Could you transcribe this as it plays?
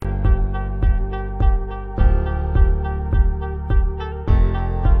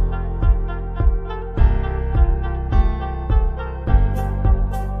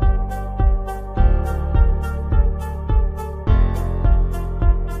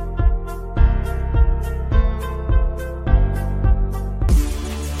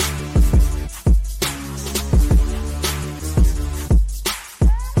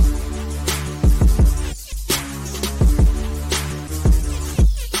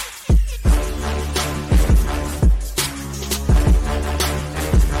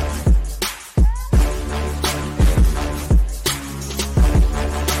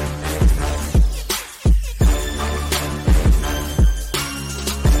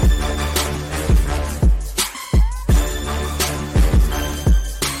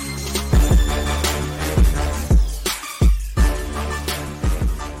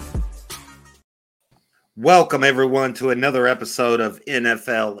Welcome, everyone, to another episode of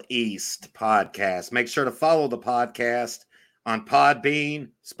NFL East podcast. Make sure to follow the podcast on Podbean,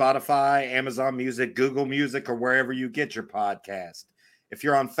 Spotify, Amazon Music, Google Music, or wherever you get your podcast. If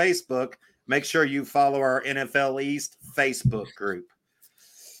you're on Facebook, make sure you follow our NFL East Facebook group.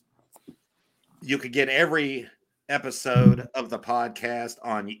 You can get every episode of the podcast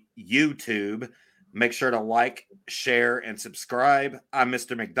on YouTube. Make sure to like, share, and subscribe. I'm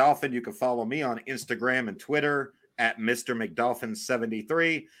Mr. McDolphin. You can follow me on Instagram and Twitter at Mr.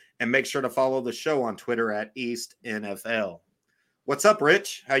 McDolphin73. And make sure to follow the show on Twitter at East NFL. What's up,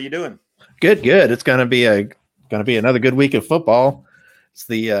 Rich? How you doing? Good. It's gonna be another good week of football. It's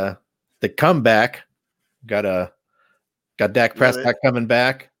the comeback. Got Dak Prescott coming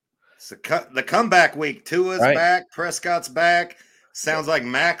back. It's the comeback week. Tua's back. Prescott's back. Sounds like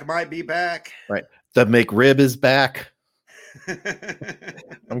Mac might be back. Right. The McRib is back.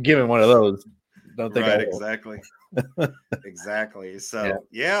 I'm giving one of those. Don't think exactly. Exactly. So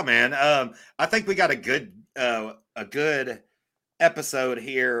yeah, man. I think we got a good episode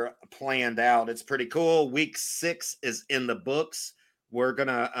here planned out. It's pretty cool. Week 6 is in the books. We're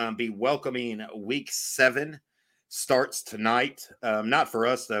gonna be welcoming Week 7. Starts tonight. Not for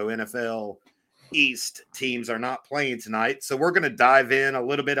us though. NFL East teams are not playing tonight, so we're going to dive in a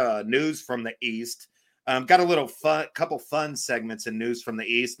little bit of news from the East. Got a little couple fun segments in news from the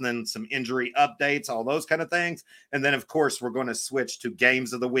East, and then some injury updates, all those kind of things. And then, of course, we're going to switch to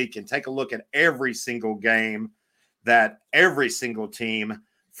games of the week and take a look at every single game that every single team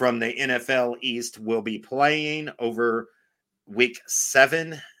from the NFL East will be playing over Week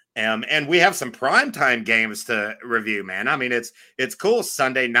 7. And we have some primetime games to review, man. I mean, it's cool.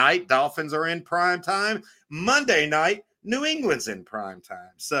 Sunday night, Dolphins are in primetime. Monday night, New England's in primetime.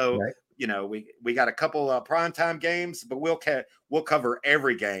 So, You know, we got a couple of primetime games, but we'll cover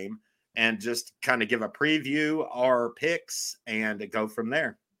every game and just kind of give a preview, our picks, and go from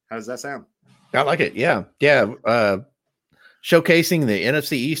there. How does that sound? I like it. Yeah. Showcasing the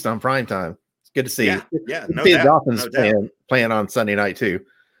NFC East on primetime. It's good to see. Yeah. No doubt. The Dolphins playing on Sunday night too.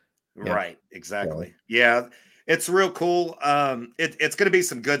 Yeah. Right, exactly. Yeah, it's real cool. It's going to be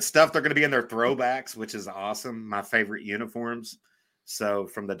some good stuff. They're going to be in their throwbacks, which is awesome. My favorite uniforms. So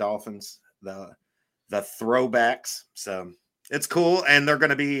from the Dolphins, the throwbacks. So it's cool, and they're going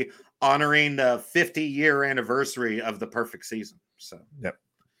to be honoring the 50-year anniversary of the perfect season. So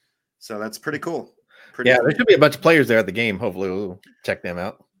so that's pretty cool. Cool. There should be a bunch of players there at the game. Hopefully, we'll check them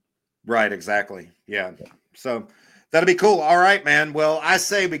out. Right, exactly. Yeah. So that'll be cool. All right, man. Well, I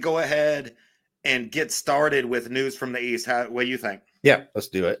say we go ahead and get started with news from the East. What do you think? Yeah, let's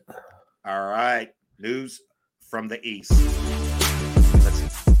do it. All right. News from the East.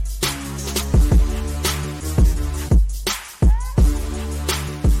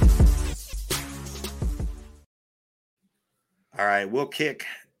 All right. We'll kick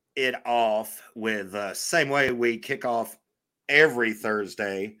it off with same way we kick off every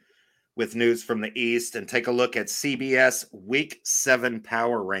Thursday with news from the East, and take a look at CBS Week 7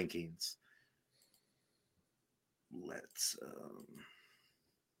 power rankings.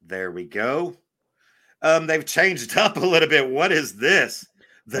 There we go. They've changed up a little bit. What is this?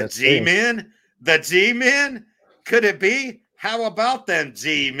 The G-Men? The G-Men? Could it be? How about them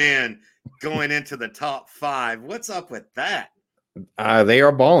G-Men going into the top 5? What's up with that? They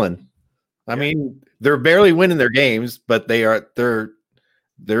are balling. I mean, they're barely winning their games, but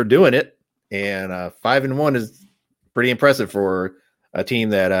they're doing it, and 5-1 is pretty impressive for a team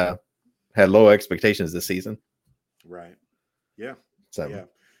that had low expectations this season. Right. Yeah. So, yeah.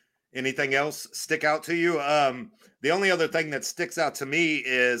 Anything else stick out to you? The only other thing that sticks out to me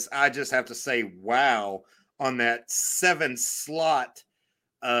is I just have to say, wow, on that 7-slot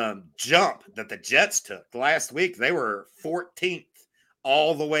jump that the Jets took last week. They were 14th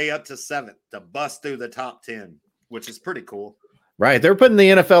all the way up to 7th to bust through the top 10, which is pretty cool. Right. They're putting the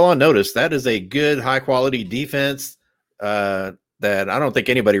NFL on notice. That is a good, high-quality defense that I don't think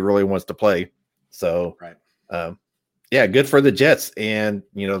anybody really wants to play. So, good for the Jets. And,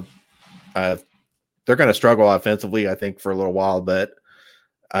 they're going to struggle offensively, I think, for a little while. But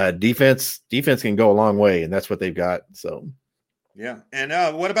defense can go a long way, and that's what they've got. So, yeah.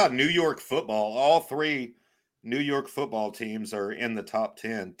 And what about New York football? All 3 New York football teams are in the top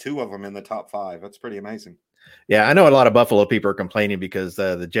 10. 2 of them in the top 5. That's pretty amazing. Yeah, I know a lot of Buffalo people are complaining because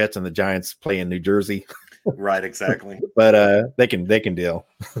the Jets and the Giants play in New Jersey. Right, exactly. But they can deal.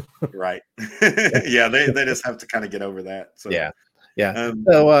 Right. Yeah, they just have to kind of get over that. So yeah.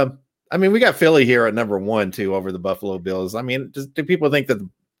 So we got Philly here at number 1 too over the Buffalo Bills. I mean, do people think that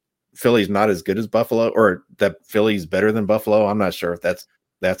Philly's not as good as Buffalo, or that Philly's better than Buffalo? I'm not sure if that's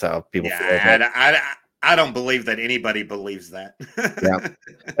how people feel. I don't believe that anybody believes that. Yeah,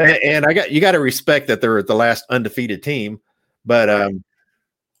 and you got to respect that they're the last undefeated team, but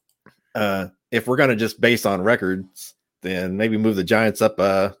if we're going to just base on records, then maybe move the Giants up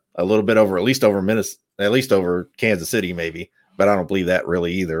a little bit over, at least over Minnesota, at least over Kansas City, maybe. But I don't believe that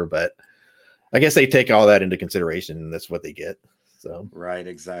really either. But I guess they take all that into consideration, and that's what they get. So right,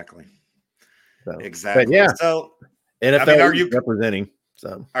 exactly. But yeah, so NFL, I mean, are you representing?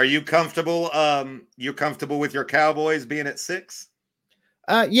 So are you comfortable? You comfortable with your Cowboys being at 6?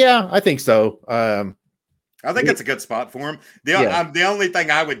 Yeah, I think so. I think it's a good spot for them. The only thing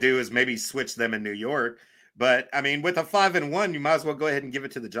I would do is maybe switch them in New York. But I mean, with a 5-1, you might as well go ahead and give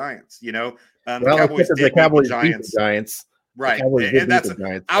it to the Giants. You know, the Cowboys did beat the Giants. Right, and that's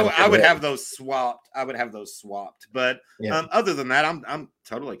I would have those swapped. But other than that, I'm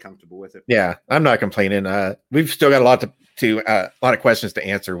totally comfortable with it. Yeah, I'm not complaining. We've still got a lot of questions to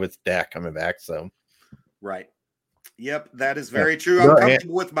answer with Dak coming back. So, right. Yep, that is very true. I'm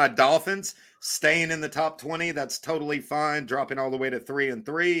comfortable with my Dolphins staying in the top 20. That's totally fine. Dropping all the way to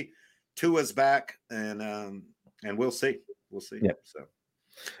 3-3. Tua's back, and we'll see. We'll see. Yep. So.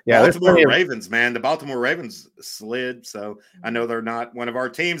 Yeah, Baltimore Ravens, man. The Baltimore Ravens slid, so I know they're not one of our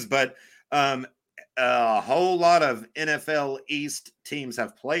teams, but a whole lot of NFL East teams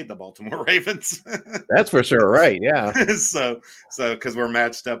have played the Baltimore Ravens. That's for sure, right? Yeah. so because we're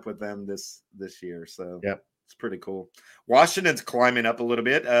matched up with them this year, so yep, it's pretty cool. Washington's climbing up a little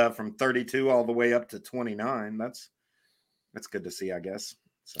bit from 32 all the way up to 29. That's good to see, I guess.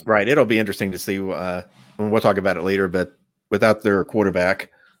 So. Right. It'll be interesting to see. We'll talk about it later, but without their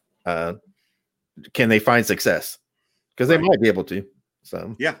quarterback, can they find success? Because they might be able to.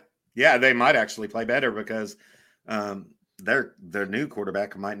 So yeah, they might actually play better because their new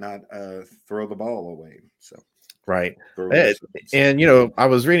quarterback might not throw the ball away. So right, and you know, I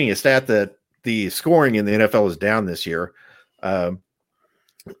was reading a stat that the scoring in the NFL is down this year. At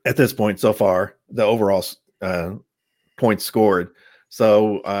this point, so far, the overall points scored.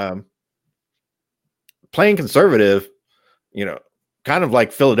 So playing conservative, you know, kind of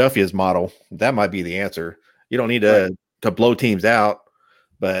like Philadelphia's model, that might be the answer. You don't need to blow teams out,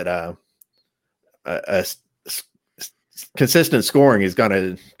 but consistent scoring is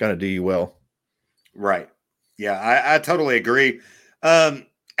gonna do you well. Right. Yeah, I totally agree.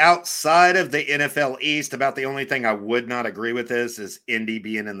 Outside of the NFL East, about the only thing I would not agree with is Indy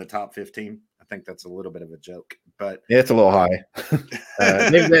being in the top 15. I think that's a little bit of a joke, but it's a little high.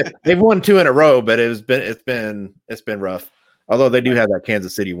 They've won 2 in a row, but it's been rough. Although they do have that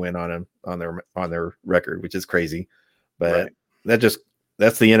Kansas City win on their record, which is crazy. But that's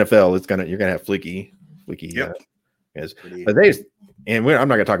the NFL. You're gonna have fluky. Yep. But I'm not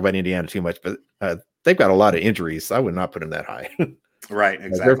gonna talk about Indiana too much, but they've got a lot of injuries. I would not put them that high. Right,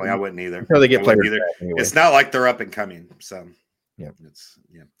 exactly. I wouldn't either. Until they get players back anyway. It's not like they're up and coming. So yeah.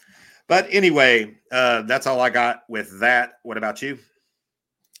 But anyway, that's all I got with that. What about you?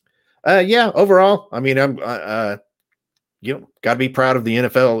 Yeah, overall, I mean, I'm got to be proud of the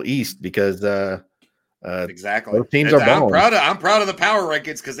NFL East because exactly those teams are balling. I'm proud of the power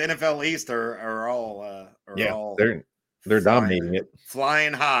rankings because NFL East are all they're dominating it,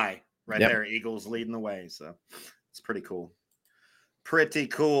 flying high there. Eagles leading the way, so it's pretty cool.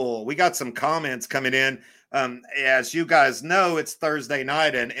 We got some comments coming in. As you guys know, it's Thursday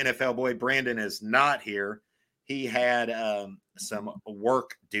night, and NFL boy Brandon is not here. He had some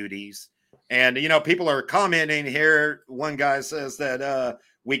work duties. And, you know, people are commenting here. One guy says that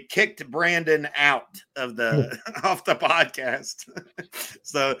we kicked Brandon out of off the podcast.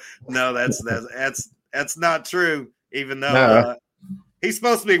 So no, that's not true. Even though he's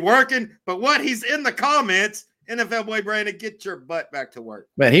supposed to be working, but he's in the comments. NFL boy Brandon, get your butt back to work.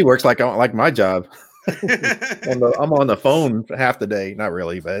 Man, he works like my job. I'm on the phone half the day. Not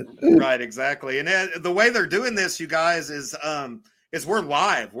really, but right, exactly. And the way they're doing this, you guys, is we're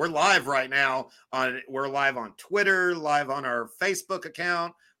live. We're live right now we're live on Twitter, live on our Facebook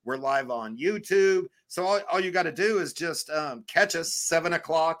account. We're live on YouTube. So all you got to do is just catch us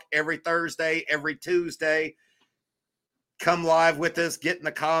 7:00 every Thursday, every Tuesday. Come live with us, get in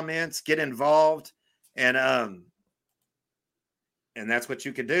the comments, get involved. And that's what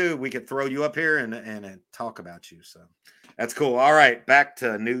you could do. We could throw you up here and talk about you. So that's cool. All right, back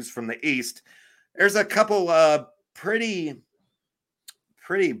to news from the East. There's a couple pretty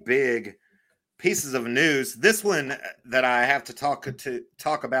big pieces of news. This one that I have to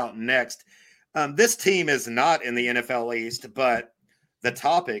talk about next. This team is not in the NFL East, but the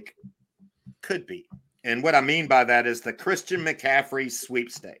topic could be. And what I mean by that is the Christian McCaffrey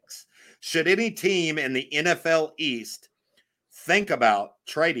sweepstakes. Should any team in the NFL East think about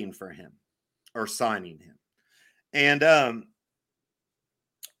trading for him? or signing him. And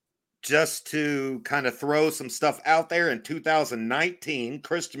just to kind of throw some stuff out there, in 2019,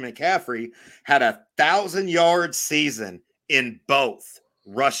 Christian McCaffrey had a 1,000-yard season in both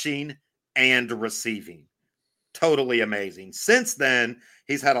rushing and receiving. Totally amazing. Since then,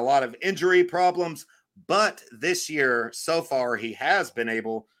 he's had a lot of injury problems, but this year so far, he has been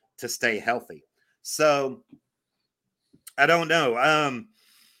able to stay healthy. So I don't know.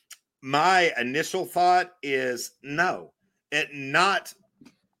 My initial thought is no.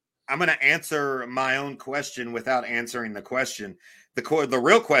 I'm going to answer my own question without answering the question. The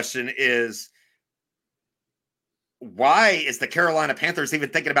real question is, why is the Carolina Panthers even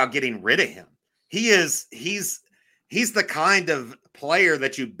thinking about getting rid of him? He's the kind of player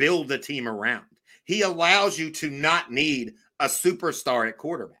that you build a team around. He allows you to not need a superstar at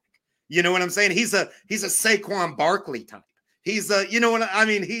quarterback. You know what I'm saying? He's a Saquon Barkley type. He's a, you know what I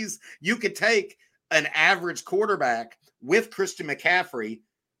mean? You could take an average quarterback with Christian McCaffrey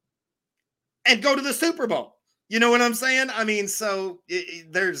and go to the Super Bowl. You know what I'm saying? I mean, so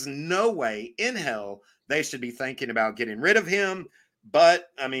there's no way in hell they should be thinking about getting rid of him. But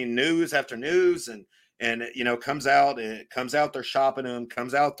I mean, news after news, and comes out they're shopping him,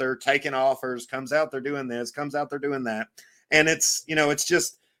 comes out they're taking offers, comes out they're doing this, comes out they're doing that, and it's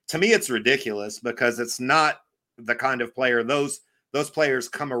just, to me, it's ridiculous, because it's not the kind of player those players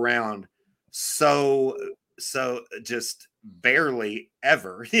come around so just barely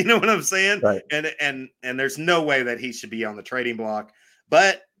ever. You know what I'm saying? Right. And there's no way that he should be on the trading block,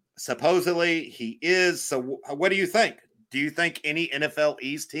 but supposedly he is. So what do you think? Do you think any NFL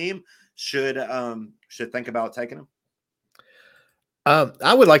East team should think about taking him?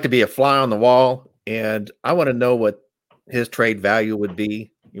 I would like to be a fly on the wall, and I want to know what his trade value would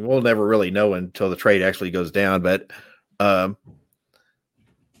be. We'll never really know until the trade actually goes down, but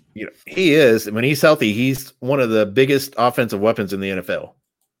he is, when he's healthy, he's one of the biggest offensive weapons in the NFL.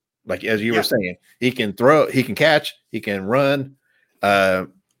 Like, as you were saying, he can throw, he can catch, he can run.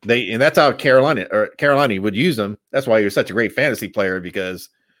 And that's how Carolina would use him. That's why he was such a great fantasy player, because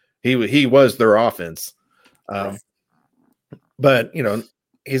he was their offense. But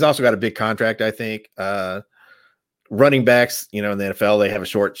he's also got a big contract, I think. Running backs, in the NFL, they have a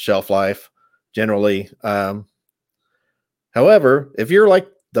short shelf life generally. However, if you're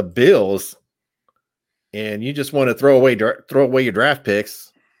like the Bills and you just want to throw away your draft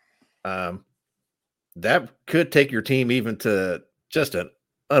picks, that could take your team even to just an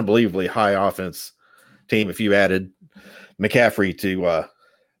unbelievably high offense team. If you added McCaffrey to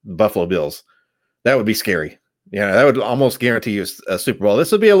Buffalo Bills, that would be scary. That would almost guarantee you a Super Bowl.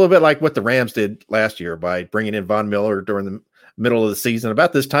 This would be a little bit like what the Rams did last year by bringing in Von Miller during the middle of the season,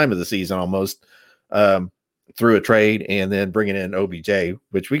 about this time of the season almost, through a trade, and then bringing in OBJ,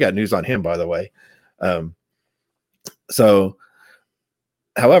 which we got news on him, by the way. However,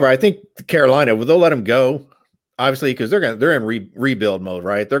 I think Carolina, they'll let him go, obviously, because they're in rebuild mode,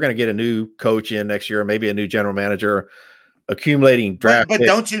 right? They're going to get a new coach in next year, maybe a new general manager, accumulating draft. But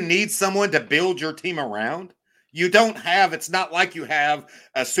don't you need someone to build your team around? You don't have. It's not like you have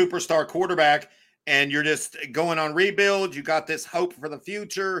a superstar quarterback and you're just going on rebuild. You got this hope for the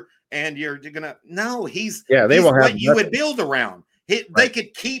future, and you're gonna. No, he's will have what you would build around. They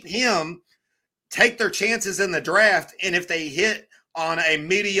could keep him, take their chances in the draft, and if they hit on a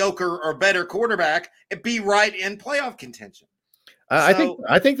mediocre or better quarterback, it'd be right in playoff contention. I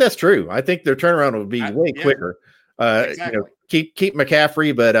think that's true. I think their turnaround would be way quicker. Exactly. Keep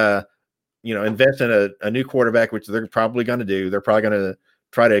McCaffrey, but invest in a new quarterback, which they're probably going to do. They're probably going to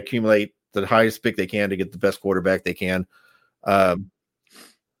try to accumulate the highest pick they can to get the best quarterback they can. That's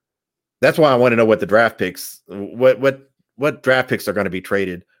why I want to know what the draft picks, what draft picks are going to be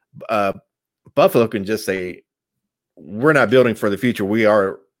traded. Buffalo can just say, we're not building for the future.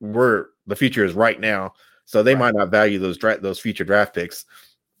 The future is right now. So they might not value those future draft picks.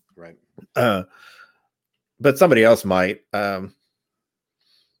 Right. But somebody else might. I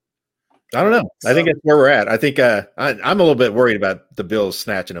don't know. I think that's where we're at. I think I'm a little bit worried about the Bills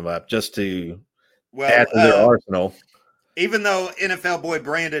snatching them up just to add to their arsenal. Even though NFL boy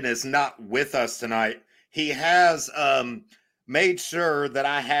Brandon is not with us tonight, he has made sure that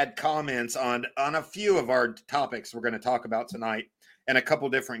I had comments on a few of our topics we're going to talk about tonight and a couple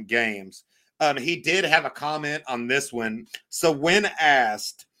different games. He did have a comment on this one. So when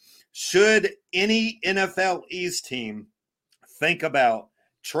asked, should any NFL East team think about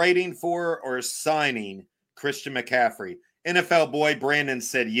trading for or signing Christian McCaffrey, NFL boy Brandon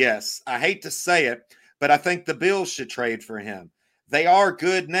said yes. I hate to say it, but I think the Bills should trade for him. They are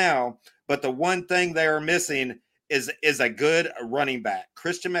good now, but the one thing they are missing is a good running back.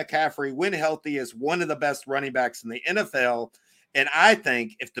 Christian McCaffrey, when healthy, is one of the best running backs in the NFL. And I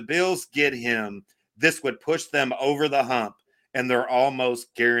think if the Bills get him, this would push them over the hump, and they're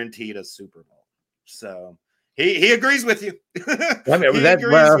almost guaranteed a Super Bowl. So he agrees with you. I mean, He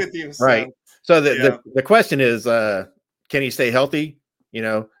agrees with you. Right. So the question is, can he stay healthy?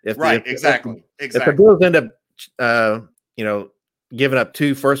 Exactly. If the Bills end up, giving up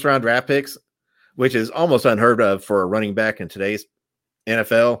 2 first-round draft picks, which is almost unheard of for a running back in today's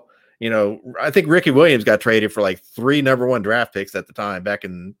NFL. I think Ricky Williams got traded for like 3 number 1 draft picks at the time back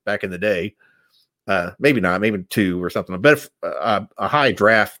in the day. Maybe not, maybe 2 or something, but a high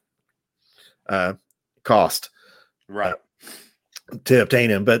draft cost, right, to obtain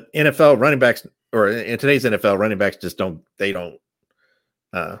him. But NFL running backs, or in today's NFL, running backs just don't. But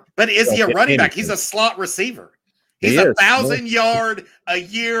is he a running back? He's a slot receiver. He's 1,000-yard a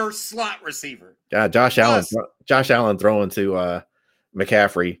year slot receiver. Josh Allen throwing to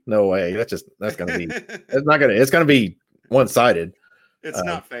McCaffrey. No way. That's going to be. It's going to be one-sided. It's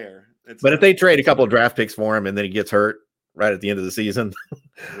not fair. But if they trade a couple of draft picks for him and then he gets hurt right at the end of the season,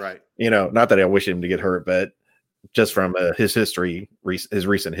 right? Not that I wish him to get hurt, but just from his history, his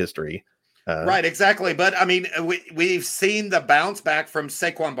recent history. Right, exactly. But I mean, we've seen the bounce back from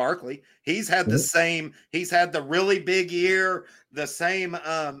Saquon Barkley. He's had the same. He's had the really big year, the same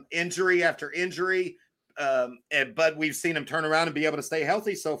injury after injury. But we've seen him turn around and be able to stay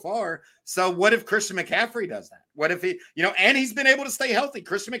healthy so far. So what if Christian McCaffrey does that? What if he, and he's been able to stay healthy?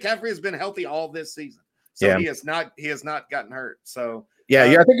 Christian McCaffrey has been healthy all this season, so he has not gotten hurt. So I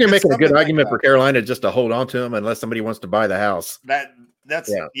think you're making a good argument for Carolina just to hold on to him unless somebody wants to buy the house.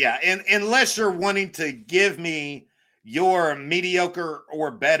 And unless you're wanting to give me your mediocre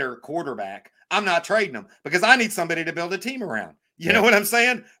or better quarterback, I'm not trading him because I need somebody to build a team around. You know what I'm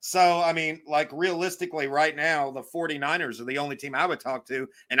saying? So, I mean, like realistically right now, the 49ers are the only team I would talk to,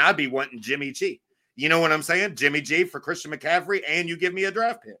 and I'd be wanting Jimmy G. You know what I'm saying? Jimmy G for Christian McCaffrey, and you give me a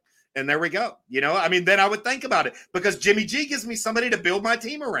draft pick. And there we go. I mean, then I would think about it because Jimmy G gives me somebody to build my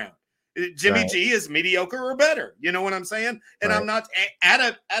team around. Jimmy G is mediocre or better. You know what I'm saying? And I'm not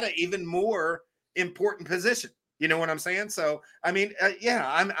at a even more important position. You know what I'm saying? So, I mean,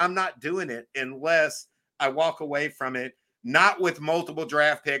 I'm not doing it unless I walk away from it, not with multiple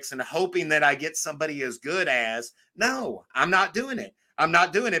draft picks and hoping that I get somebody as good as. No, I'm not doing it. I'm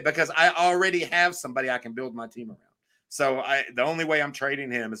not doing it because I already have somebody I can build my team around. So the only way I'm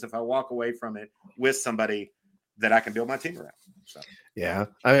trading him is if I walk away from it with somebody that I can build my team around. So. Yeah.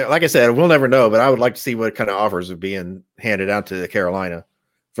 I mean, like I said, we'll never know, but I would like to see what kind of offers are being handed out to Carolina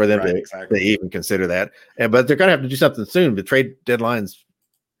for them to even consider that. But they're going to have to do something soon. The trade deadline's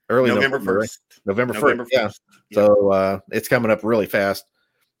early November 1st. Right? November 1st. Yeah. So it's coming up really fast.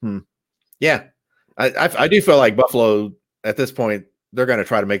 Yeah. I do feel like Buffalo at this point, they're going to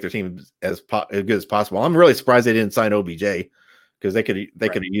try to make their team as good as possible. I'm really surprised they didn't sign OBJ because they could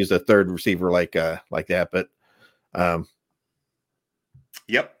have used a third receiver like that. But there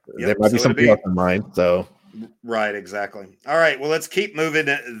might be something else in mind. So right, exactly. All right, well, let's keep moving.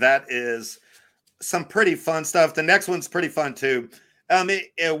 That is some pretty fun stuff. The next one's pretty fun too.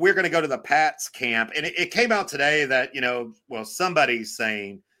 We're going to go to the Pats camp, and it came out today that somebody's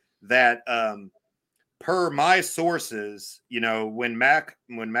saying that per my sources, when Mac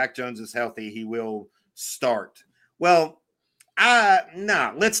Jones is healthy, he will start. Well,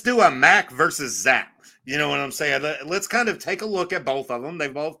 let's do a Mac versus ZAPP. You know what I'm saying? Let's kind of take a look at both of them. They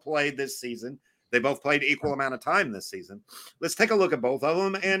both played this season. They both played equal amount of time this season. Let's take a look at both of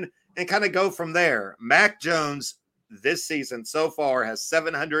them and kind of go from there. Mac Jones this season so far has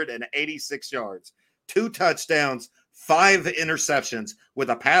 786 yards, 2 touchdowns, 5 interceptions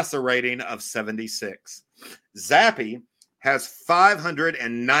with a passer rating of 76. ZAPP has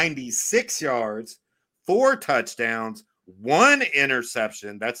 596 yards, 4 touchdowns, 1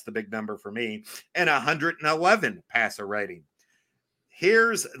 interception. That's the big number for me, and 111 passer rating.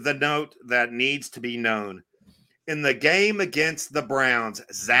 Here's the note that needs to be known. In the game against the Browns,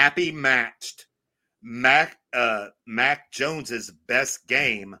 ZAPP matched Mac Jones's best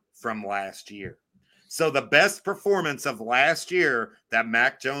game from last year. So the best performance of last year that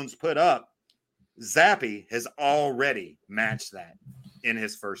Mac Jones put up, ZAPP has already matched that in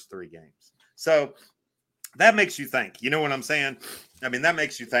his first 3 games. So that makes you think. You know what I'm saying? I mean, that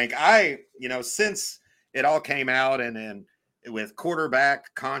makes you think. Since it all came out and with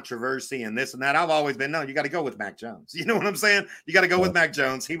quarterback controversy and this and that, I've always been, no, you got to go with Mac Jones. You know what I'm saying? You got to go with Mac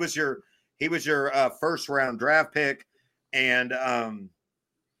Jones. He was your first round draft pick, and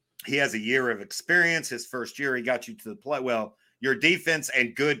he has a year of experience. His first year, he got you to the play. Well, your defense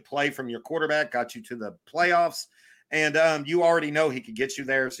and good play from your quarterback got you to the playoffs. And you already know he could get you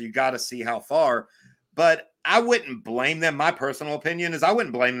there, so you got to see how far. But I wouldn't blame them. My personal opinion is I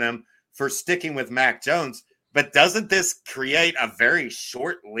wouldn't blame them for sticking with Mac Jones. But doesn't this create a very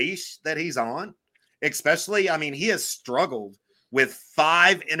short leash that he's on? Especially, I mean, he has struggled with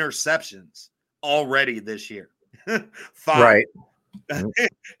 5 interceptions already this year. 5. Right.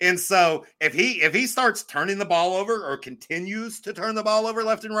 And so if he starts turning the ball over or continues to turn the ball over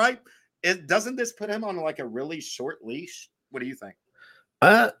left and right, doesn't this put him on like a really short leash? What do you think?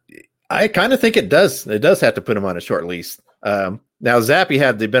 I kind of think it does. It does have to put him on a short leash. Now ZAPP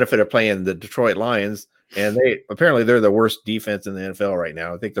had the benefit of playing the Detroit Lions, and they're the worst defense in the NFL right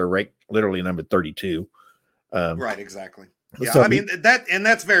now. I think they're ranked literally number 32. Right, exactly. Yeah, so I mean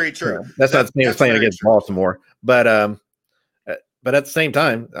that's very true. Yeah, that's not the same as playing against Baltimore, but at the same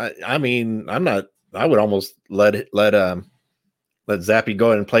time, I would almost let Zappy go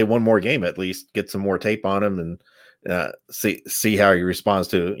ahead and play one more game at least, get some more tape on him, and see how he responds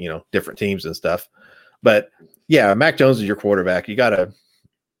to different teams and stuff. But yeah, Mac Jones is your quarterback.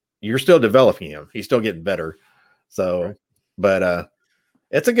 You're still developing him. He's still getting better. So, right. But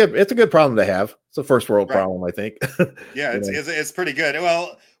it's a good problem to have. It's a first world problem, I think. Yeah, it's pretty good.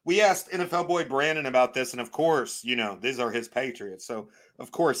 Well, we asked NFL boy Brandon about this, and of course, these are his Patriots. So,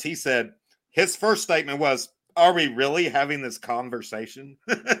 of course, he said his first statement was, "Are we really having this conversation?"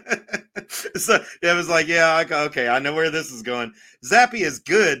 So it was like, yeah, okay, I know where this is going. Zappy is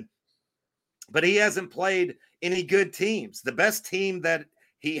good, but he hasn't played any good teams. The best team that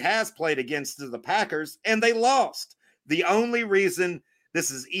he has played against is the Packers, and they lost. The only reason this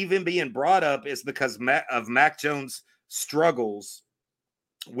is even being brought up is because of Mac Jones' struggles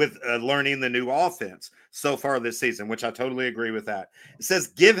with learning the new offense so far this season, which I totally agree with that. It says,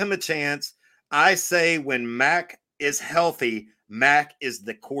 give him a chance. I say when Mac is healthy, Mac is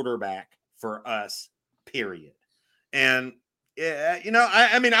the quarterback for us, period. And,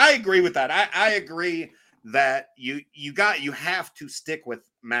 I mean, I agree with that. I agree that you have to stick with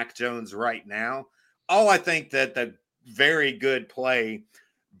Mac Jones right now. I think that the very good play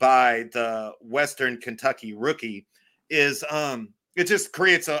by the Western Kentucky rookie is it just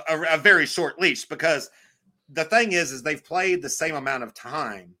creates a very short leash, because the thing is they've played the same amount of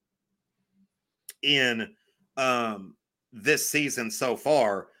time in this season so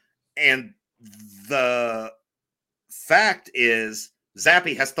far, and the fact is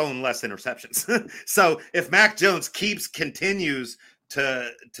Zappy has thrown less interceptions. So if Mac Jones continues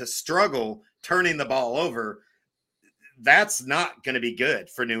to struggle turning the ball over, that's not going to be good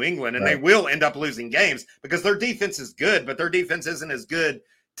for New England, and They will end up losing games because their defense is good, but their defense isn't as good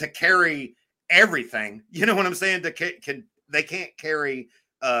to carry everything. You know what I'm saying? They can't carry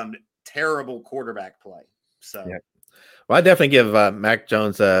terrible quarterback play. So, yeah. Well, I definitely give Mac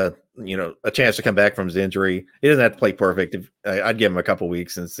Jones a chance to come back from his injury. He doesn't have to play perfect. I'd give him a couple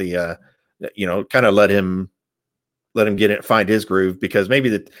weeks and see, kind of let him get it, find his groove, because maybe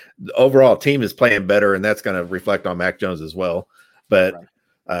the overall team is playing better, and that's going to reflect on Mac Jones as well. But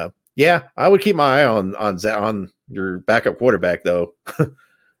yeah, I would keep my eye on your backup quarterback though.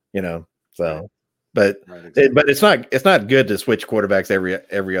 So, but it's not good to switch quarterbacks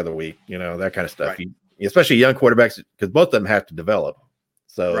every other week. That kind of stuff. Especially young quarterbacks, because both of them have to develop.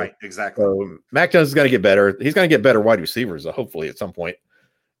 So exactly. So Mac Jones is going to get better. He's going to get better wide receivers, hopefully at some point.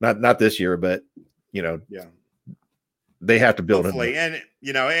 Not this year, but they have to build hopefully him.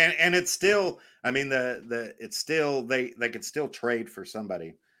 And it's still, I mean, it's still, they could still trade for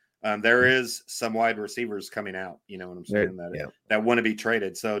somebody. There is some wide receivers coming out, you know what I'm saying, that want to be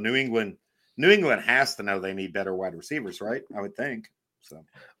traded. So New England has to know they need better wide receivers, right? I would think. So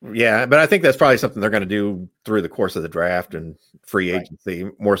yeah, but I think that's probably something they're going to do through the course of the draft and free agency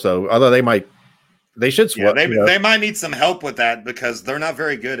more so. Although they should swap. Yeah, they might need some help with that, because they're not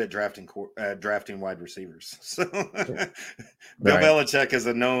very good at drafting wide receivers. So Bill Belichick is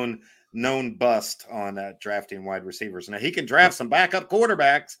a known bust on drafting wide receivers. Now he can draft some backup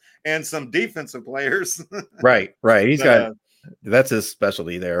quarterbacks and some defensive players. Right. He's that's his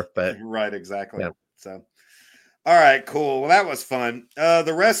specialty there. But right, exactly. Yeah. So. All right, cool. Well, that was fun.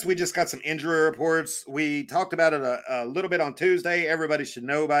 The rest, we just got some injury reports. We talked about it a little bit on Tuesday. Everybody should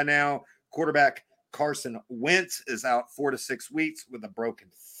know by now. Quarterback Carson Wentz is out 4 to 6 weeks with a broken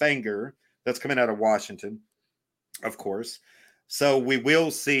finger. That's coming out of Washington, of course. So we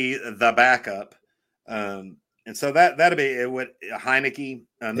will see the backup. And so that'll be Heineke.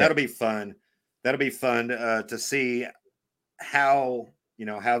 That'll be fun. That'll be fun to see how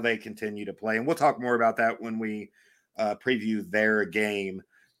they continue to play. And we'll talk more about that when we preview their game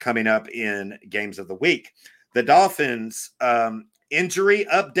coming up in Games of the Week. The Dolphins injury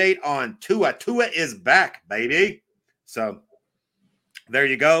update on Tua. Tua is back, baby. So there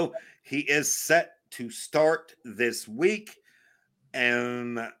you go. He is set to start this week.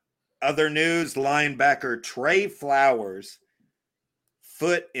 And other news, linebacker Trey Flowers,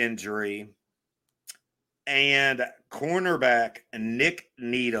 foot injury, and cornerback Nick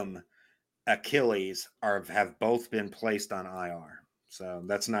Needham, Achilles, have both been placed on IR. So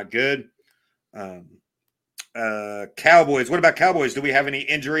that's not good. Cowboys. What about Cowboys? Do we have any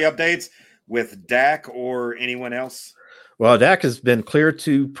injury updates with Dak or anyone else? Well, Dak has been cleared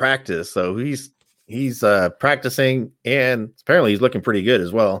to practice, so he's practicing, and apparently he's looking pretty good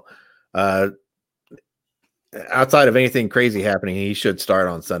as well. Outside of anything crazy happening, he should start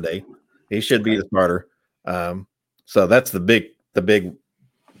on Sunday. He should be the starter. So that's the big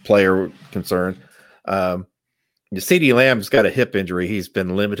player concern. CeeDee Lamb's got a hip injury. He's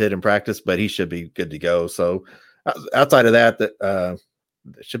been limited in practice, but he should be good to go. So outside of that,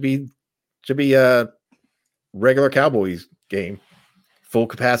 should be a regular Cowboys game, full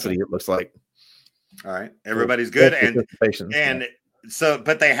capacity. It looks like. All right, everybody's good, and so,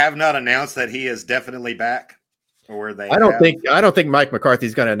 but they have not announced that he is definitely back. Or they, I don't think Mike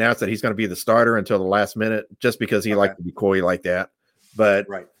McCarthy's going to announce that he's going to be the starter until the last minute, just because he likes to be coy like that. But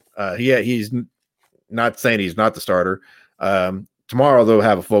he's not saying he's not the starter. Tomorrow they'll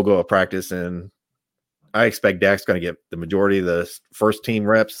have a full go of practice, and I expect Dak's going to get the majority of the first team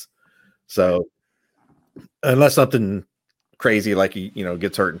reps. So unless something crazy like he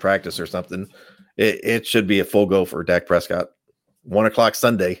gets hurt in practice or something, it should be a full go for Dak Prescott. 1:00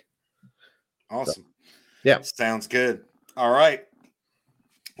 Sunday. Awesome. So, yeah. Sounds good. All right.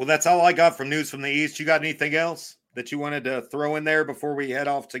 Well, that's all I got from news from the East. You got anything else that you wanted to throw in there before we head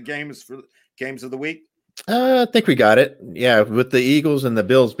off to games of the week? I think we got it. Yeah, with the Eagles and the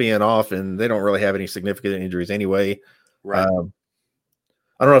Bills being off, and they don't really have any significant injuries anyway. Right. I don't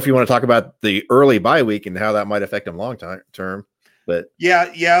know if you want to talk about the early bye week and how that might affect them long term. But yeah.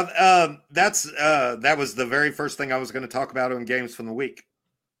 That was the very first thing I was going to talk about on games from the week.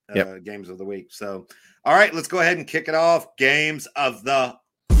 Games of the week. So, all right, let's go ahead and kick it off. Games of the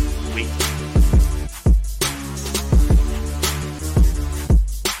week.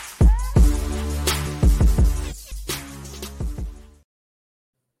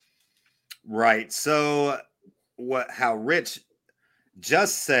 Right. So how Rich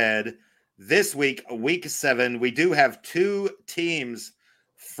just said, this week, week 7, we do have 2 teams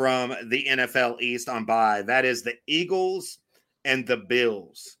from the NFL East on bye. That is the Eagles and the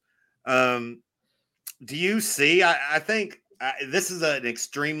Bills. Do you see? I think this is an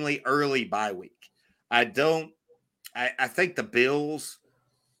extremely early bye week. I think the Bills.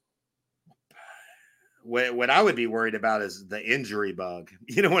 What I would be worried about is the injury bug.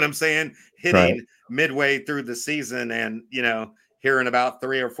 You know what I'm saying? Hitting midway through the season, and here in about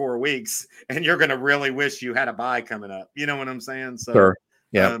 3 or 4 weeks, and you're going to really wish you had a bye coming up. You know what I'm saying? So, sure.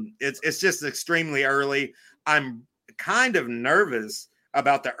 Yeah. It's just extremely early. I'm kind of nervous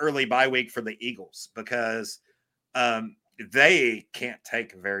about the early bye week for the Eagles because they can't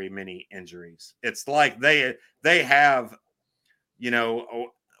take very many injuries. It's like they have,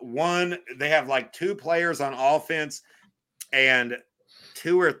 they have like 2 players on offense and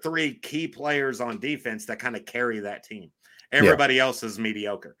 2 or 3 key players on defense that kind of carry that team. Everybody else is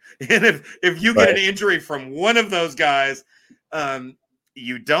mediocre. And if you get an injury from one of those guys,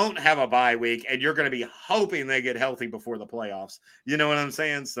 you don't have a bye week, and you're going to be hoping they get healthy before the playoffs. You know what I'm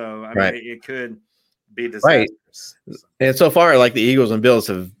saying? So, I mean, it could be disastrous. Right. And so far, like the Eagles and Bills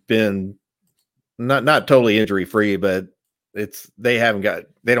have been not totally injury free, but they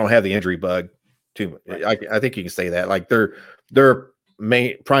don't have the injury bug too much. Right. I think you can say that. Like their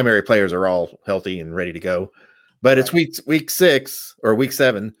main primary players are all healthy and ready to go. But it's week 6 or week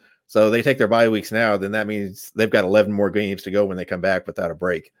 7. So they take their bye weeks now, then that means they've got 11 more games to go when they come back without a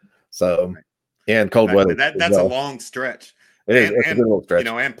break. So, and cold weather. That's a long stretch. It's a good little stretch.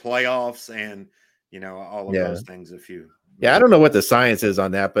 And playoffs and, all of those things. I don't know what the science is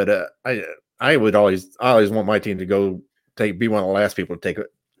on that, but I would always want my team to be one of the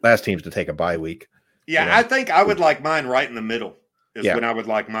last teams to take a bye week. Yeah, I think I would like mine right in the middle when I would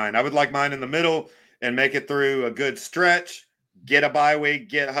like mine. I would like mine in the middle and make it through a good stretch. Get a bye week,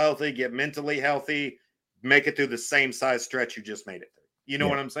 get healthy, get mentally healthy, make it through the same size stretch you just made it through. You know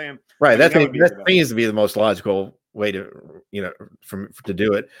what I'm saying? Right. That seems to be the most logical way to, to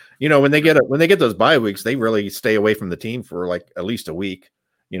do it. When they get those bye weeks, they really stay away from the team for like at least a week.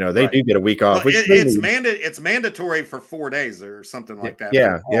 They do get a week off. Well, it's mandatory for 4 days or something like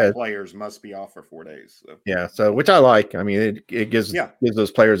that. All players must be off for 4 days. So. Yeah. So which I like. I mean, it gives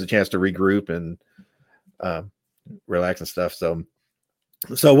those players a chance to regroup and. relax and stuff. So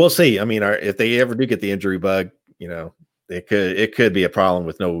we'll see. I mean, if they ever do get the injury bug, it could be a problem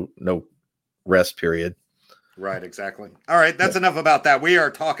with no rest period. Right, exactly. All right, that's enough about that. We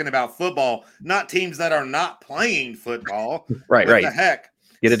are talking about football, not teams that are not playing football. Right. What the heck?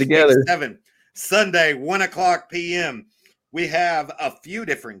 Get it together. Week 7, Sunday, 1:00 p.m. We have a few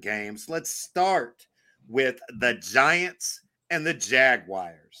different games. Let's start with the Giants and the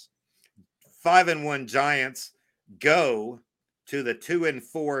Jaguars. 5-1 Giants go to the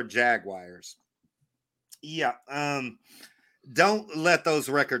 2-4 Jaguars. Yeah, don't let those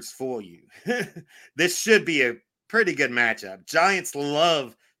records fool you. This should be a pretty good matchup. Giants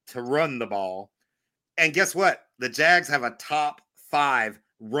love to run the ball. And guess what? The Jags have a top 5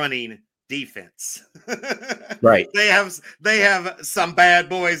 running defense. Right. They have some bad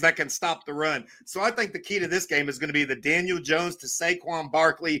boys that can stop the run. So I think the key to this game is going to be the Daniel Jones to Saquon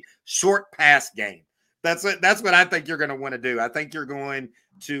Barkley short pass game. That's what I think you're going to want to do. I think you're going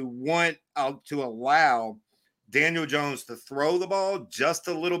to want to allow Daniel Jones to throw the ball just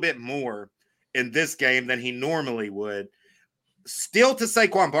a little bit more in this game than he normally would. Still to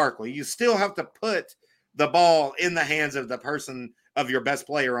Saquon Barkley, you still have to put the ball in the hands of the person of your best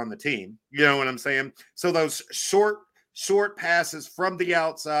player on the team. You know what I'm saying? So those short passes from the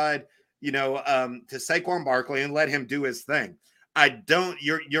outside, to Saquon Barkley and let him do his thing.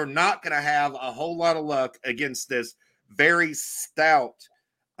 You're not going to have a whole lot of luck against this very stout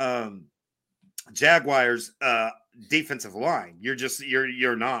Jaguars defensive line. You're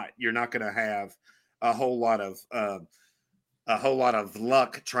not going to have a whole lot of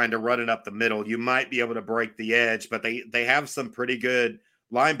luck trying to run it up the middle. You might be able to break the edge, but they have some pretty good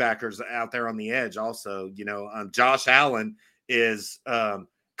linebackers out there on the edge. Also, Josh Allen is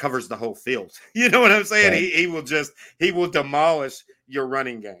covers the whole field. You know what I'm saying? Right. He will demolish your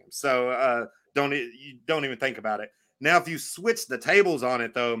running game. So don't even think about it. Now, if you switch the tables on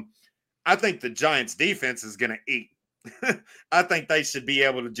it, though, I think the Giants defense is going to eat. I think they should be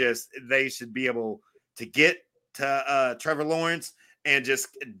able to get to Trevor Lawrence and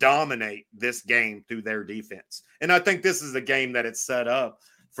just dominate this game through their defense. And I think this is a game that it's set up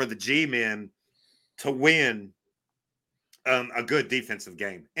for the G-men to win a good defensive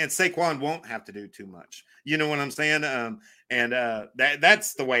game. And Saquon won't have to do too much. You know what I'm saying?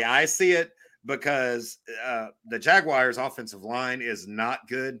 That's the way I see it, because the Jaguars' offensive line is not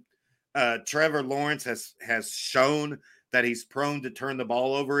good. Trevor Lawrence has shown that he's prone to turn the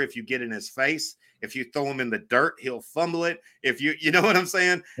ball over if you get in his face. If you throw him in the dirt, he'll fumble it. If you know what I'm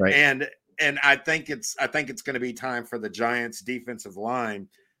saying? Right. And I think it's going to be time for the Giants defensive line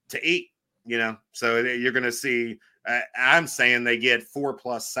to eat, so you're going to see, I'm saying they get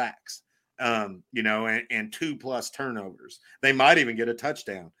 4+ sacks, and 2+ turnovers. They might even get a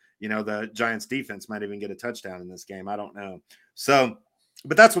touchdown. The Giants defense might even get a touchdown in this game. I don't know. So,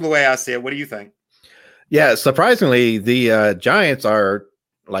 but that's the way I see it. What do you think? Yeah, surprisingly, the Giants are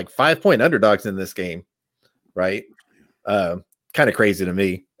like 5-point underdogs in this game, right? Kind of crazy to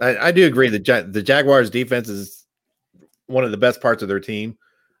me. I do agree that the Jaguars defense is one of the best parts of their team.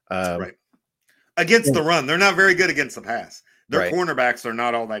 Right. Against the run. They're not very good against the pass. Their right. cornerbacks are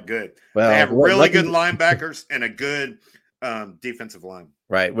not all that good. Well, they have really good linebackers and a good defensive line.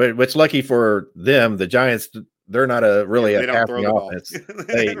 Right. Which lucky for them, the Giants, they're not a passing offense.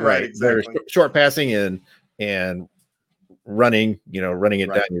 Right. Exactly. They're short passing and running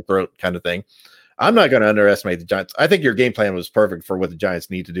it down your throat kind of thing. I'm not going to underestimate the Giants. I think your game plan was perfect for what the Giants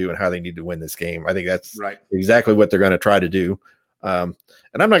need to do and how they need to win this game. I think that's exactly what they're going to try to do. And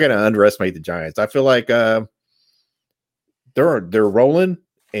I'm not going to underestimate the Giants. I feel like they're rolling,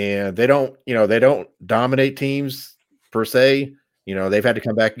 and they don't dominate teams per se. They've had to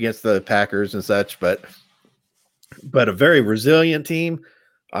come back against the Packers and such, but a very resilient team.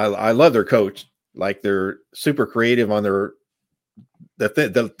 I love their coach. Like, they're super creative on the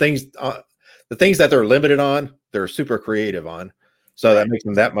things that they're limited on. They're super creative on. So that makes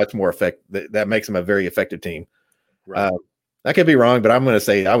them that much more effective. That makes them a very effective team. Right. I could be wrong, but I'm going to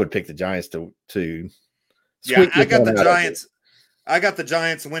say I would pick the Giants to. Yeah, I got the Giants. I got the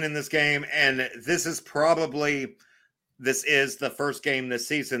Giants winning this game, and this is the first game this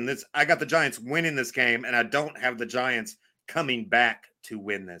season. I got the Giants winning this game, and I don't have the Giants coming back to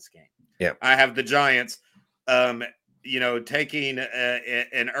win this game. Yeah, I have the Giants, taking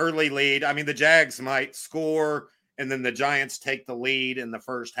an early lead. I mean, the Jags might score, and then the Giants take the lead in the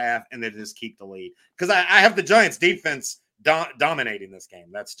first half, and they just keep the lead, because I have the Giants defense dominating this game.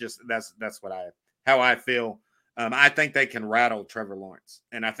 That's how I feel. I think they can rattle Trevor Lawrence,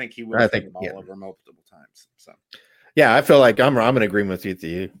 and I think he will take the ball over multiple times. So, yeah, I feel like I'm in agreement with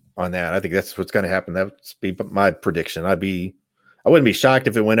you on that. I think that's what's going to happen. That's be my prediction. I wouldn't be shocked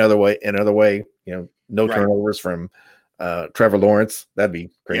if it went another way. No turnovers from Trevor Lawrence. That'd be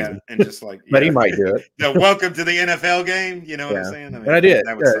crazy. Yeah, and just like, but he might do it. Welcome to the NFL game. You know what I'm saying? I mean, and I did.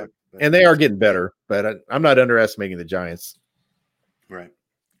 That would suck. And they are getting better, but I'm not underestimating the Giants. Right.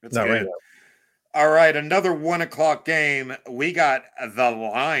 That's not good. right now. All right, another 1 o'clock game. We got the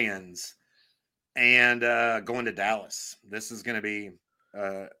Lions and going to Dallas. This is going to be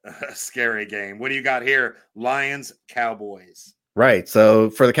a scary game. What do you got here? Lions, Cowboys. Right. So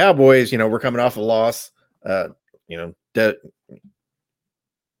for the Cowboys, we're coming off a loss. Not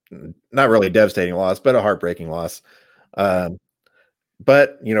really a devastating loss, but a heartbreaking loss.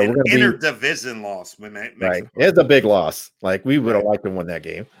 But we're going to interdivision loss. Right. It's a big loss. Like we would have liked to win that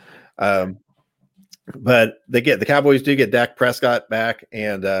game. But the Cowboys do get Dak Prescott back,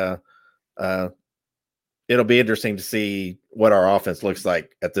 and it'll be interesting to see what our offense looks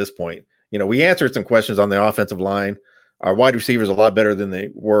like at this point. We answered some questions on the offensive line. Our wide receivers are a lot better than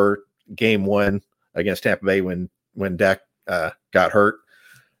they were game 1 against Tampa Bay when Dak got hurt.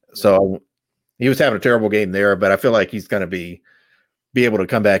 So he was having a terrible game there, but I feel like he's going to be able to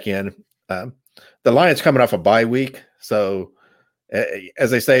come back in. The Lions coming off a bye week, so as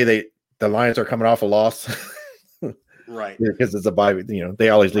they say, the Lions are coming off a loss, right? Because it's a bye week. They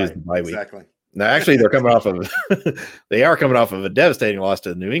always lose the bye week. Exactly. Now, actually, they're coming off of they are coming off of a devastating loss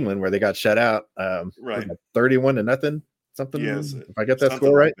to New England where they got shut out, 31-0, something. Yes, if I get that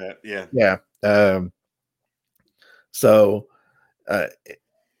score right. Like that. Yeah. So.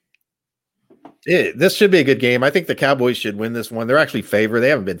 This should be a good game. I think the Cowboys should win this one. They're actually favored. They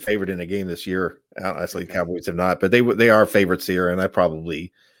haven't been favored in a game this year. Honestly, the Cowboys have not, but they are favorites here, and I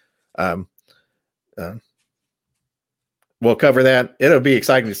probably we'll cover that. It'll be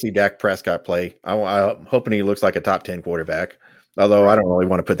exciting to see Dak Prescott play. I'm hoping he looks like a top 10 quarterback. Although I don't really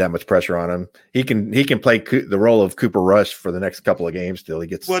want to put that much pressure on him. He can play the role of Cooper Rush for the next couple of games till he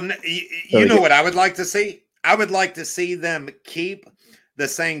gets. Well, what I would like to see? I would like to see them keep the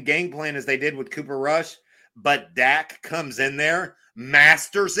same game plan as they did with Cooper Rush, but Dak comes in there,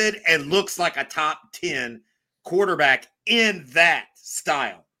 masters it, and looks like a top 10 quarterback in that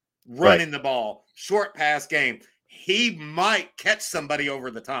style, running the ball, short pass game. He might catch somebody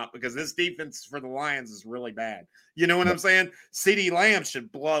over the top because this defense for the Lions is really bad. You know what I'm saying? CeeDee Lamb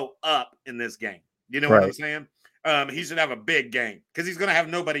should blow up in this game. You know what I'm saying? He should have a big game because he's going to have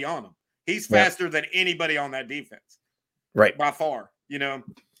nobody on him. He's faster than anybody on that defense. Right. By far.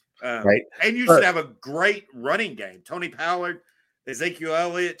 Right. And you should have a great running game. Tony Pollard, Ezekiel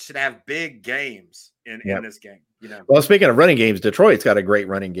Elliott should have big games in this game. Well, speaking of running games, Detroit's got a great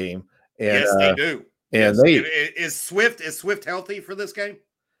running game. And, yes, they do. And is Swift healthy for this game?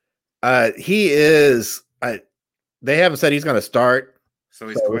 He is. They haven't said he's going to start. So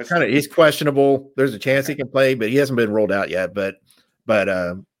he's questionable. He's questionable. There's a chance he can play, but he hasn't been rolled out yet. But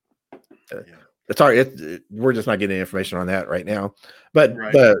it's hard. We're just not getting information on that right now. But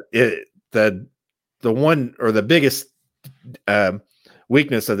the one or the biggest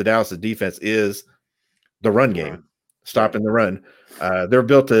weakness of the Dallas defense is the run game, stopping the run. They're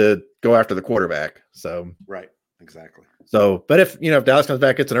built to go after the quarterback. So exactly. So, but if Dallas comes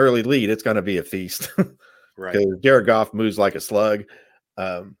back, it's an early lead. It's going to be a feast. Because Jared Goff moves like a slug,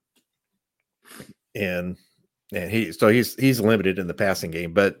 and he's limited in the passing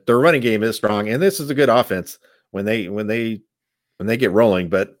game, but their running game is strong, and this is a good offense when they get rolling.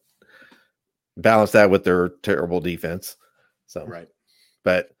 But balance that with their terrible defense. So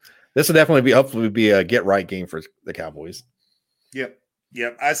but this will definitely hopefully be a get right game for the Cowboys. Yep.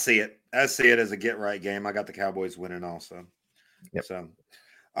 I see it as a get right game. I got the Cowboys winning also. Yep. So.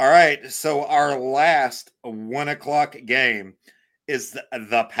 All right, so our last 1 o'clock game is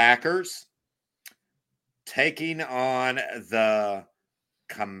the Packers taking on the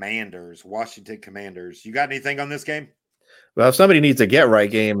Commanders, Washington Commanders. You got anything on this game? Well, if somebody needs a get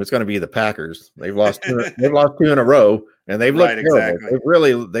right game, it's going to be the Packers. They've lost two in a row, and they've looked terrible.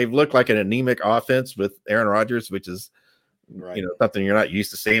 Exactly. They've looked like an anemic offense with Aaron Rodgers, which is something you're not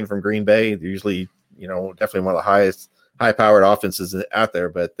used to seeing from Green Bay. They're usually definitely one of the highest high-powered offenses out there,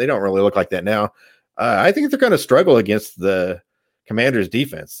 but they don't really look like that now. I think they're going to struggle against the Commanders'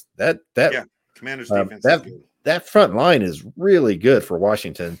 defense. Commanders' defense. That front line is really good for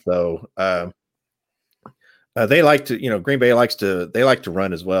Washington. So they like to, Green Bay like to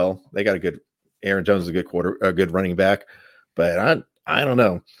run as well. They got Aaron Jones is a good running back, but I don't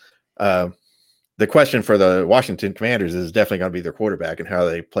know. The question for the Washington Commanders is definitely going to be their quarterback and how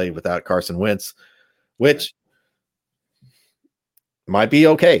they play without Carson Wentz, which might be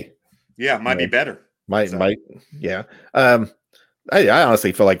okay. Yeah, might be better. Might. Yeah. I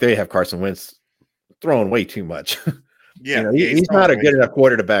honestly feel like they have Carson Wentz throwing way too much. Yeah, He's not a good enough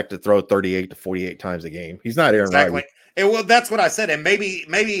quarterback to throw 38 to 48 times a game. He's not Aaron exactly. Rodgers. And well, that's what I said. And maybe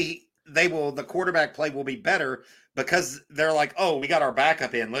the quarterback play will be better because they're like, oh, we got our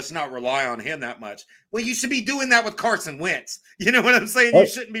backup in. Let's not rely on him that much. Well, you should be doing that with Carson Wentz. You know what I'm saying? You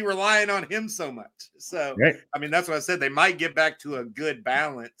shouldn't be relying on him so much. So, I mean, that's what I said. They might get back to a good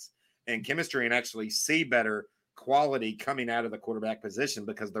balance and chemistry and actually see better quality coming out of the quarterback position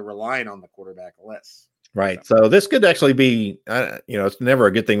because they're relying on the quarterback less. Right. So this could actually be, it's never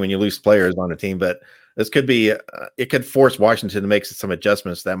a good thing when you lose players on a team, but this could be, it could force Washington to make some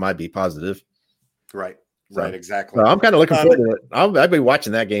adjustments that might be positive. Right. Right. Exactly. So I'm kind of looking forward to it. I'll be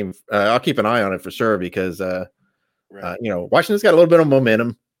watching that game. I'll keep an eye on it for sure because, Washington's got a little bit of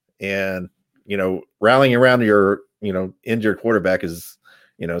momentum and, rallying around your, injured quarterback is,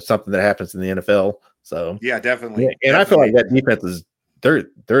 something that happens in the NFL. So yeah, definitely. And I feel like that defense is,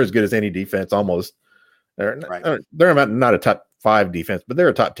 they're as good as any defense almost. They're not a top 5 defense, but they're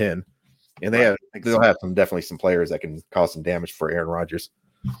a top 10, and they'll have definitely some players that can cause some damage for Aaron Rodgers.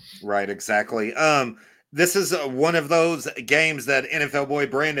 Right, exactly. This is one of those games that NFL boy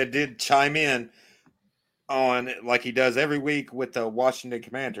Brandon did chime in on, like he does every week with the Washington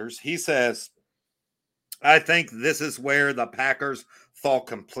Commanders. He says, "I think this is where the Packers fall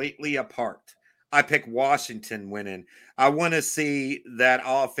completely apart. I pick Washington winning. I want to see that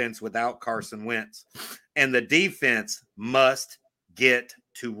offense without Carson Wentz. And the defense must get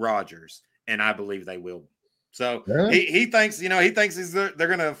to Rodgers. And I believe they will." So he thinks, they're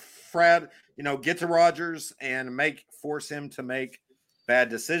going to get to Rodgers and force him to make bad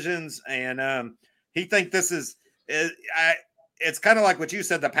decisions. And he thinks this is, it's kind of like what you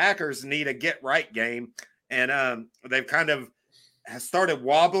said, the Packers need a get right game. And they've kind of started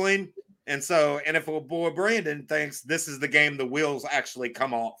wobbling. And so NFL boy Brandon thinks this is the game the wheels actually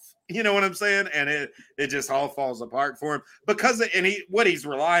come off. You know what I'm saying? And it just all falls apart for him because what he's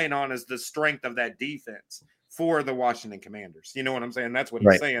relying on is the strength of that defense for the Washington Commanders. You know what I'm saying? That's what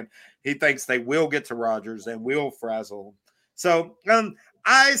he's saying. He thinks they will get to Rodgers and will frazzle. So we're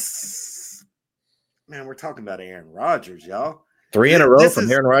talking about Aaron Rodgers, y'all. 3 in a row from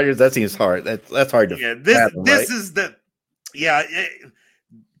Aaron Rodgers. That seems hard. That's hard to. Yeah,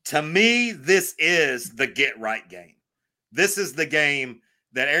 to me, this is the get right game. This is the game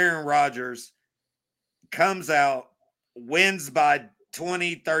that Aaron Rodgers comes out, wins by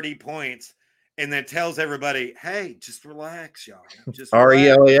 20, 30 points, and then tells everybody, hey, just relax, y'all. Just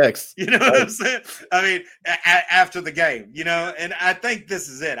RELAX. You know what I'm saying? I mean, after the game, and I think this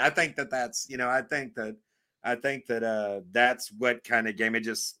is it. I think that's that's what kind of game it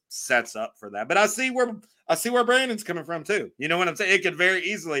just sets up for that. But I see where Brandon's coming from too. You know what I'm saying? It could very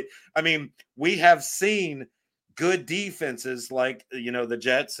easily. I mean, we have seen good defenses like the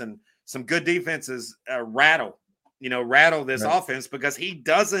Jets and some good defenses rattle this offense because he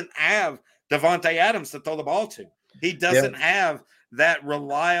doesn't have Devontae Adams to throw the ball to. He doesn't have that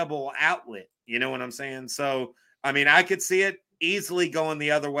reliable outlet. You know what I'm saying? So I mean, I could see it easily going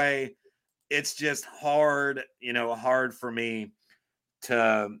the other way. It's just hard for me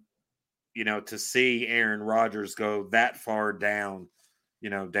to see Aaron Rodgers go that far down.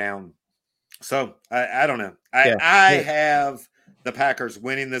 So I don't know. I have the Packers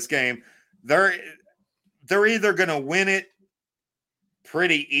winning this game. They're either going to win it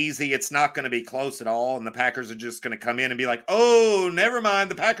pretty easy. It's not going to be close at all. And the Packers are just going to come in and be like, oh, never mind.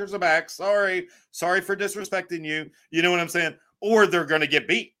 The Packers are back. Sorry for disrespecting you. You know what I'm saying? Or they're going to get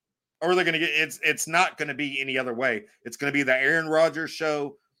beat. Or they're going to get it's not going to be any other way. It's going to be the Aaron Rodgers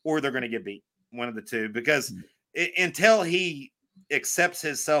show, or they're going to get beat. One of the two, because until he accepts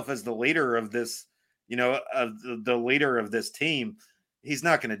himself as the leader of this, the leader of this team, he's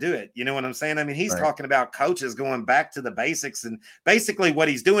not going to do it. You know what I'm saying? I mean, he's talking about coaches going back to the basics, and basically what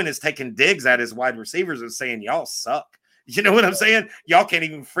he's doing is taking digs at his wide receivers and saying, y'all suck. You know what I'm saying? Y'all can't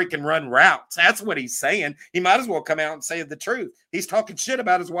even freaking run routes. That's what he's saying. He might as well come out and say the truth. He's talking shit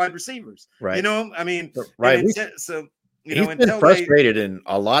about his wide receivers. Right. I mean, so he's been frustrated in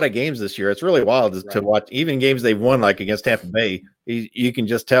a lot of games this year. It's really wild to watch. Even games they've won, like against Tampa Bay, you can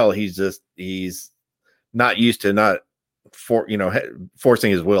just tell he's not used to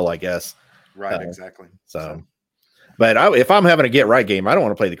forcing his will, I guess. Right. Exactly. So, but if I'm having a get right game, I don't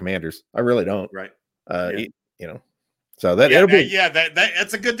want to play the Commanders. I really don't. Right. So that it'll be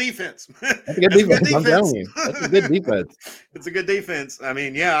that's a good defense. That's a good defense. I'm telling you, that's a good defense. It's a good defense. I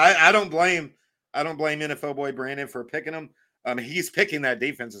mean, I don't blame NFL boy Brandon for picking him. He's picking that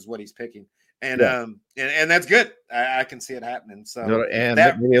defense is what he's picking, and that's good. I can see it happening. So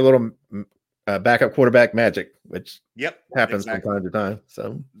and maybe a little backup quarterback magic, which happens exactly. from time to time.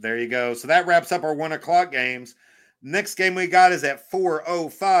 So there you go. So that wraps up our 1 o'clock games. Next game we got is at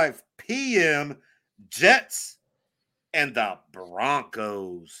 4:05 p.m. Jets and the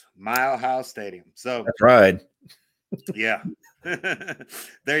Broncos, Mile High Stadium. So that's right. Yeah.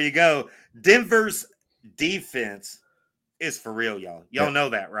 There you go. Denver's defense is for real, y'all. Y'all know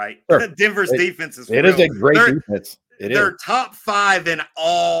that, right? Sure. Denver's defense is for real. It is a great defense. They're top 5 in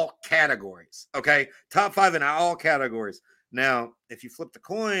all categories. Okay. Top 5 in all categories. Now, if you flip the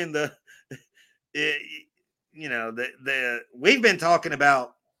coin, we've been talking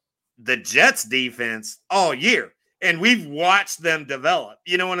about the Jets defense all year. And we've watched them develop.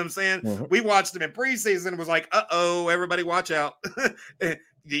 You know what I'm saying? Mm-hmm. We watched them in preseason and was like, uh-oh, everybody watch out.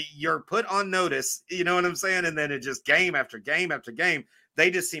 You're put on notice. You know what I'm saying? And then it just game after game after game,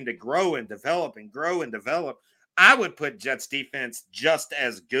 they just seem to grow and develop and grow and develop. I would put Jets defense just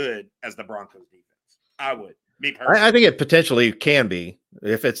as good as the Broncos defense. I would. Me personally. I think it potentially can be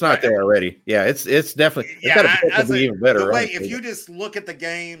if it's not there already. Yeah, it's definitely it's be even better. The way, if you just look at the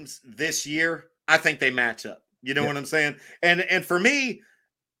games this year, I think they match up. You know what I'm saying? And for me,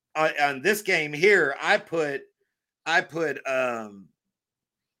 on this game here, I put it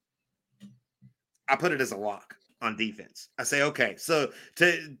as a lock on defense. I say, okay, so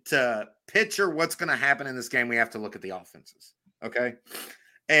to picture what's going to happen in this game, we have to look at the offenses. Okay,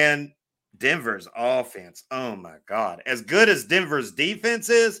 and Denver's offense. Oh my God, as good as Denver's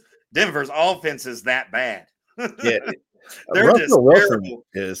defense is, Denver's offense is that bad. Yeah. They're Russell just Wilson terrible.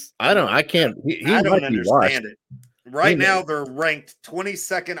 I don't understand it. Right now, they're ranked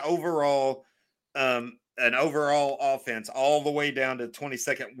 22nd overall, an overall offense, all the way down to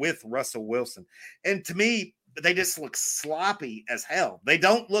 22nd with Russell Wilson. And to me, they just look sloppy as hell. They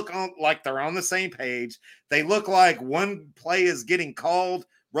don't look like they're on the same page. They look like one play is getting called.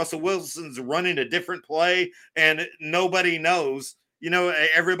 Russell Wilson's running a different play, and nobody knows. You know,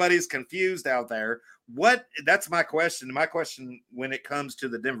 everybody's confused out there. That's my question. My question when it comes to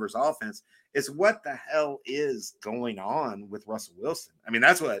the Denver's offense is what the hell is going on with Russell Wilson? I mean,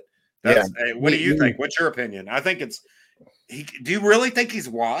 what do you think? What's your opinion? I think do you really think he's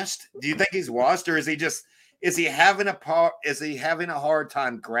washed? Do you think he's washed, or is he having a hard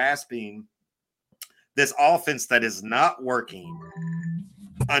time grasping this offense that is not working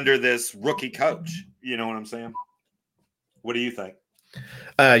under this rookie coach? You know what I'm saying? What do you think?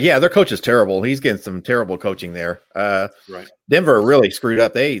 Yeah, their coach is terrible. He's getting some terrible coaching there. Right. Denver really screwed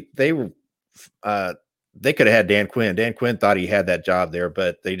up. They could have had Dan Quinn. Dan Quinn thought he had that job there,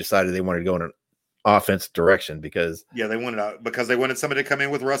 but they decided they wanted to go in an offense direction because they wanted somebody to come in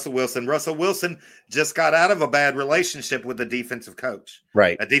with Russell Wilson. Russell Wilson just got out of a bad relationship with the defensive coach,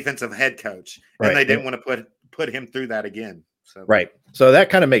 right? A defensive head coach, and they didn't want to put him through that again. So. Right. So that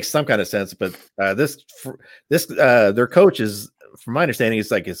kind of makes some kind of sense. But their coach is, from my understanding,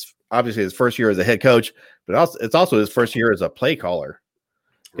 it's obviously his first year as a head coach, but it's also his first year as a play caller,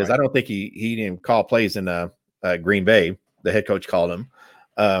 because I don't think he didn't call plays in Green Bay. The head coach called him.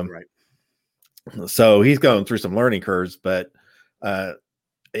 Right. So he's going through some learning curves, but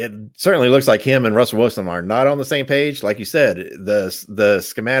it certainly looks like him and Russell Wilson are not on the same page. Like you said, the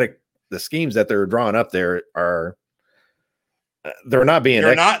schemes that they're drawing up there are. They're not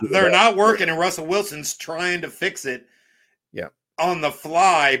working, and Russell Wilson's trying to fix it on the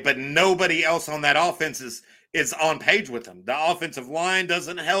fly, but nobody else on that offense is on page with him. The offensive line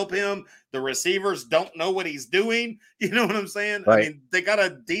doesn't help him. The receivers don't know what he's doing. You know what I'm saying? Right. I mean, they got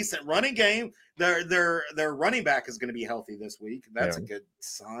a decent running game. Their running back is going to be healthy this week. That's a good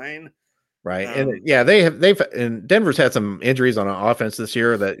sign. Right. And Denver's had some injuries on offense this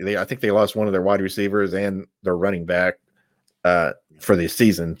year I think they lost one of their wide receivers and their running back for the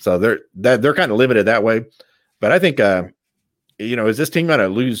season. So they're kind of limited that way. But I think, is this team going to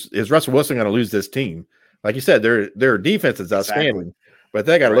lose? Is Russell Wilson going to lose this team? Like you said, their defense is outstanding, but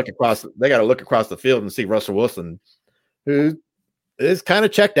they got to look across. They got to look across the field and see Russell Wilson, who is kind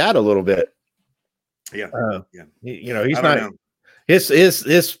of checked out a little bit. Yeah, he's not.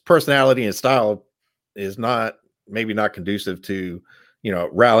 His personality and style is maybe not conducive to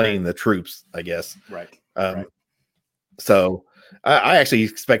rallying the troops, I guess. Right. So I actually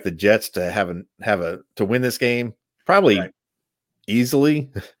expect the Jets to to win this game probably easily.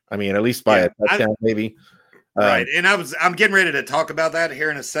 I mean, at least by a touchdown, maybe. Right. And I'm getting ready to talk about that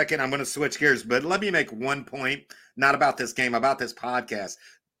here in a second. I'm going to switch gears, but let me make one point, not about this game, about this podcast.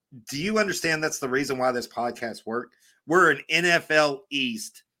 Do you understand that's the reason why this podcast worked? We're an NFL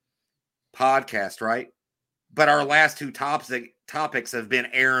East podcast, right? But our last two topics have been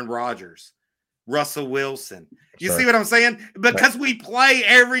Aaron Rodgers, Russell Wilson. You Sorry. see what I'm saying? Because we play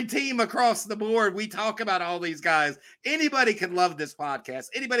every team across the board. We talk about all these guys. Anybody can love this podcast.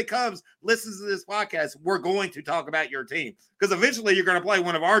 Anybody comes, listens to this podcast, we're going to talk about your team. Because eventually you're going to play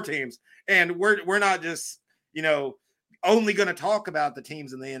one of our teams. And we're not just, only going to talk about the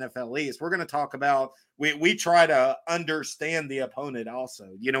teams in the NFL East. We're going to talk about, we try to understand the opponent also.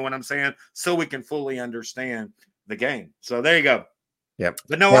 You know what I'm saying? So we can fully understand the game. So there you go. Yep.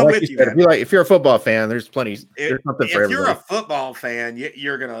 But no, I'm with you, man. If you're a football fan, there's plenty. There's something for everybody. If you're a football fan,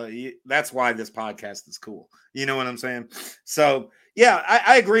 that's why this podcast is cool. You know what I'm saying? So, yeah,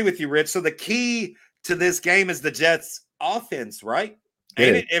 I agree with you, Rich. So the key to this game is the Jets' offense, right?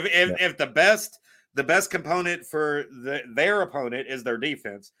 And if the best component for their opponent is their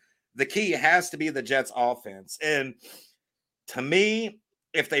defense, the key has to be the Jets' offense. And to me,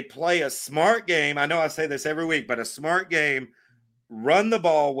 if they play a smart game, I know I say this every week, but a smart game, run the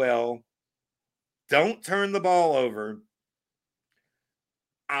ball well, don't turn the ball over,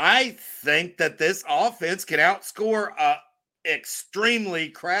 I think that this offense can outscore a extremely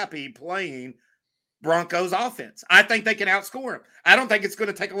crappy playing Broncos offense. I think they can outscore them. I don't think it's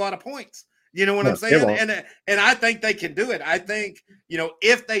going to take a lot of points. You know what I'm saying? And I think they can do it. I think,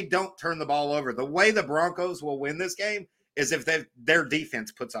 if they don't turn the ball over, the way the Broncos will win this game is if their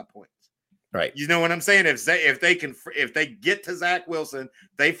defense puts up points. Right. You know what I'm saying? If they get to Zach Wilson,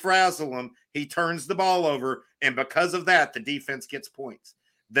 they frazzle him, he turns the ball over, and because of that, the defense gets points.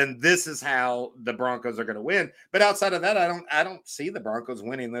 Then this is how the Broncos are going to win. But outside of that, I don't see the Broncos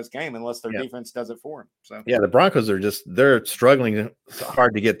winning this game unless their defense does it for them. So yeah, the Broncos are they're struggling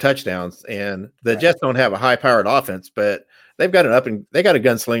hard to get touchdowns, and the Jets don't have a high-powered offense, but they've got they got a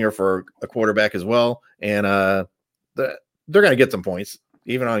gunslinger for a quarterback as well, and they're going to get some points.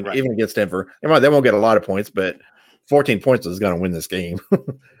 Even against Denver, they won't get a lot of points, but 14 points is going to win this game.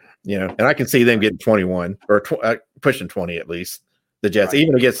 And I can see them getting 21 or pushing 20 at least. The Jets,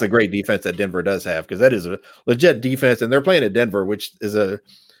 even against the great defense that Denver does have, because that is a legit defense, and they're playing at Denver, which is a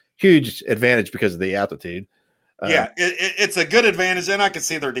huge advantage because of the altitude. It's a good advantage, and I can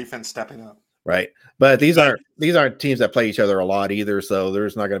see their defense stepping up. Right, but these aren't teams that play each other a lot either, so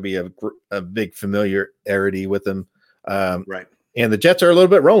there's not going to be a big familiarity with them. Right. And the Jets are a little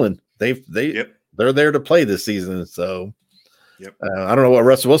bit rolling. They're there to play this season. So I don't know what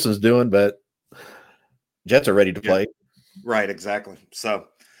Russell Wilson's doing, but Jets are ready to play. Right, exactly. So,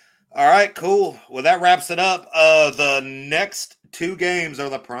 all right, cool. Well, that wraps it up. The next two games are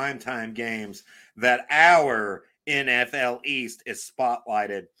the primetime games that our NFL East is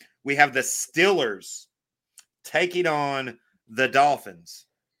spotlighted. We have the Steelers taking on the Dolphins.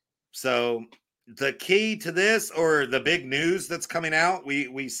 So the key to this, or the big news that's coming out,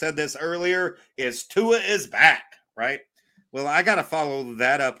 we said this earlier, is Tua is back, right? Well, I got to follow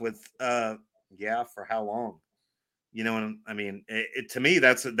that up with, for how long? You know what I mean? To me,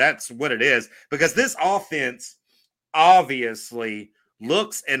 that's what it is, because this offense obviously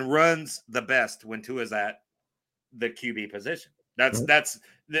looks and runs the best when Tua's at the QB position. That's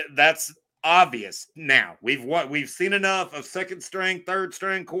obvious. Now we've seen enough of second string, third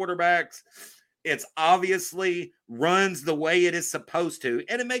string quarterbacks. It's obviously runs the way it is supposed to,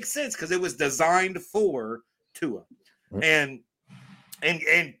 and it makes sense because it was designed for Tua. And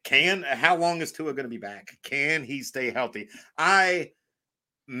how long is Tua going to be back? Can he stay healthy?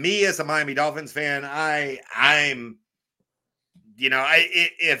 Me as a Miami Dolphins fan,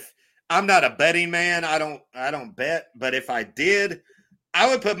 if I'm not a betting man, I don't bet, but if I did, I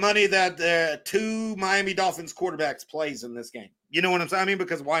would put money that the two Miami Dolphins quarterbacks plays in this game. You know what I'm saying? I mean,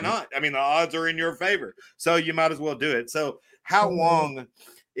 because why not? I mean, the odds are in your favor, so you might as well do it. So how long,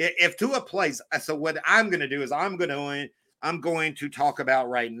 if Tua plays? So what I'm going to do is I'm going to talk about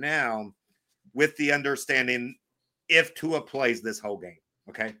right now with the understanding if Tua plays this whole game.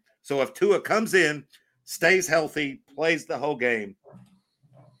 Okay. So if Tua comes in, stays healthy, plays the whole game,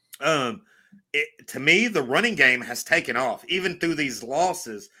 to me, the running game has taken off. Even through these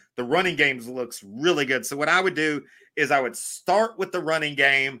losses, the running game looks really good. So what I would do is I would start with the running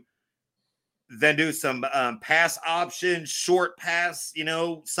game, then do some pass option, short pass,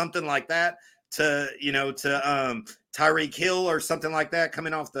 something like that to Tyreek Hill or something like that,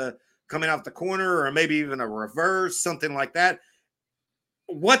 coming off the corner, or maybe even a reverse, something like that.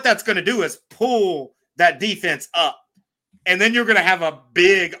 What that's going to do is pull that defense up. And then you're going to have a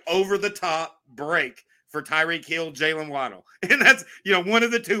big over-the-top break for Tyreek Hill, Jalen Waddle. And that's, one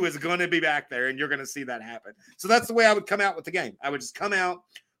of the two is going to be back there, and you're going to see that happen. So that's the way I would come out with the game. I would just come out,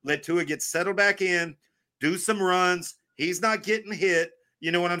 let Tua get settled back in, do some runs. He's not getting hit.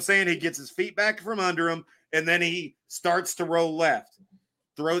 You know what I'm saying? He gets his feet back from under him, and then he starts to roll left,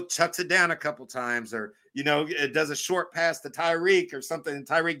 chucks it down a couple times, or, it does a short pass to Tyreek or something, and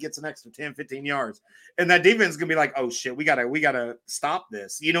Tyreek gets an extra 10, 15 yards. And that defense is going to be like, oh, shit, we gotta stop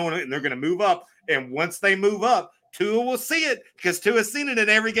this. And they're going to move up. And once they move up, Tua will see it, because Tua's seen it in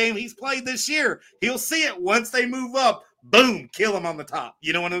every game he's played this year. He'll see it once they move up. Boom, kill him on the top.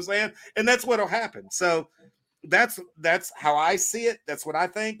 You know what I'm saying? And that's what'll happen. So that's how I see it. That's what I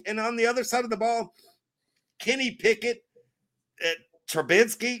think. And on the other side of the ball, Kenny Pickett,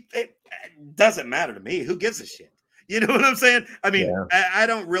 Trubinsky, it doesn't matter to me. Who gives a shit? You know what I'm saying? I mean, I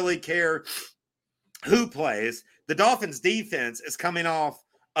don't really care who plays. The Dolphins defense is coming off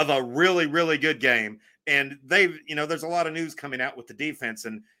of a really, really good game. And they've, there's a lot of news coming out with the defense,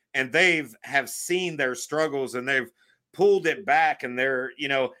 and have seen their struggles, and they've pulled it back. And they're,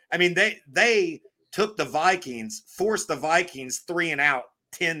 they took the Vikings, forced the Vikings 3-and-out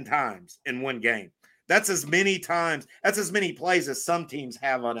 10 times in one game. That's as many plays as some teams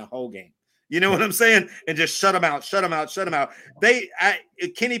have on a whole game. You know what I'm saying? And just shut them out.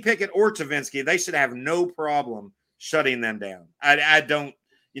 Kenny Pickett or Trubinsky, they should have no problem shutting them down. I don't,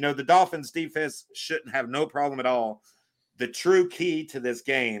 the Dolphins defense shouldn't have no problem at all. The true key to this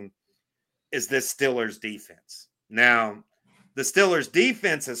game is this Steelers defense. Now, the Steelers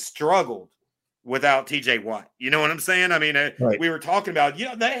defense has struggled without TJ Watt. You know what I'm saying? I mean, right. We were talking about,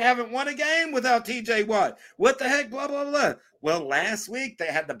 they haven't won a game without TJ Watt. What the heck, blah, blah, blah. Well, last week they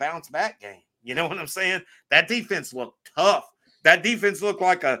had the bounce back game. You know what I'm saying? That defense looked tough. That defense looked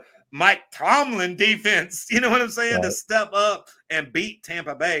like a Mike Tomlin defense. You know what I'm saying? Right. To step up and beat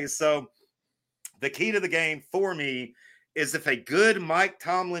Tampa Bay. So the key to the game for me is if a good Mike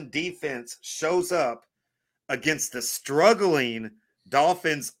Tomlin defense shows up against the struggling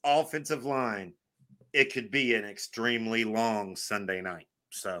Dolphins offensive line, it could be an extremely long Sunday night.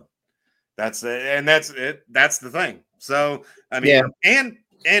 So that's it. And that's it. That's the thing. So, I mean, and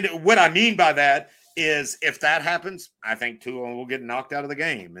what I mean by that is if that happens, I think Tua will get knocked out of the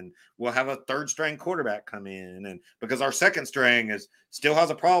game, and we'll have a third string quarterback come in. And because our second string still has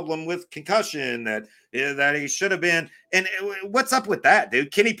a problem with concussion that he should have been. And what's up with that,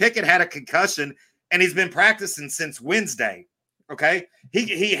 dude? Kenny Pickett had a concussion, and he's been practicing since Wednesday. Okay.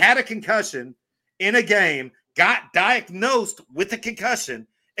 He had a concussion in a game, got diagnosed with a concussion,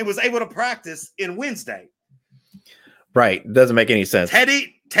 and was able to practice in Wednesday. Right. Doesn't make any sense.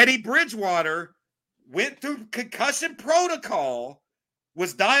 Teddy Bridgewater went through concussion protocol,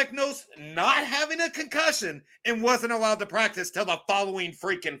 was diagnosed not having a concussion, and wasn't allowed to practice till the following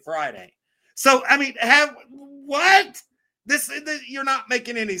freaking Friday. So, I mean, what? This you're not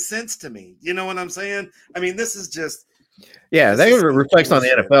making any sense to me. You know what I'm saying? I mean, this is just. Yeah, that reflects on the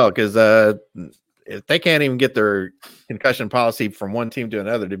NFL, because if they can't even get their concussion policy from one team to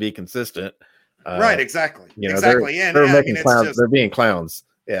another to be consistent. Right, exactly. Exactly. They're making clowns. They're being clowns.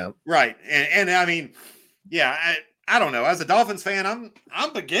 Yeah. Right. And I mean, I don't know. As a Dolphins fan,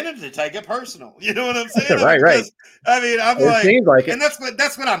 I'm beginning to take it personal. You know what I'm saying? Right. I mean, I'm and that's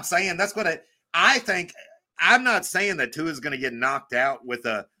what I'm saying. That's what I think. I'm not saying that Tua is going to get knocked out with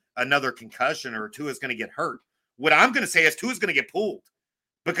another concussion, or Tua is going to get hurt. What I'm going to say is Tua is going to get pulled,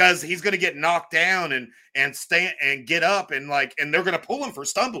 because he's going to get knocked down and stand and get up, and they're going to pull him for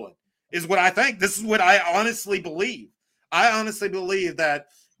stumbling, is what I think. This is what I honestly believe. I honestly believe that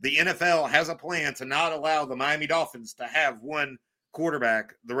the NFL has a plan to not allow the Miami Dolphins to have one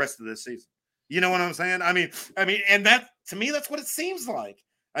quarterback the rest of this season. You know what I'm saying? I mean, and that, to me, that's what it seems like.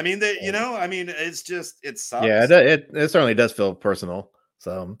 I mean, it's just, it sucks. Yeah, it certainly does feel personal.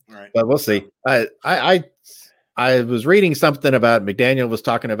 So, right. But we'll see. I was reading something about McDaniel was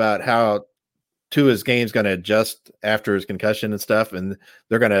talking about how Tua's game's going to adjust after his concussion and stuff, and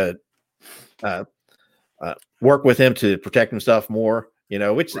they're going to work with him to protect himself more.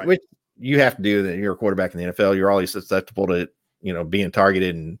 Which you have to do. That you're a quarterback in the NFL. You're always susceptible to being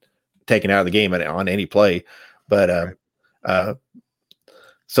targeted and taken out of the game on any play. But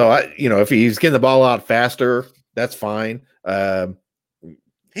so if he's getting the ball out faster, that's fine.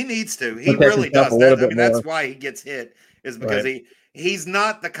 He needs to. He really does. That's why he gets hit, is because he's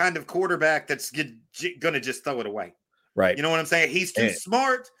not the kind of quarterback that's going to just throw it away. Right. You know what I'm saying? He's too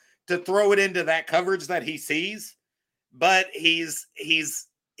smart to throw it into that coverage that he sees, but he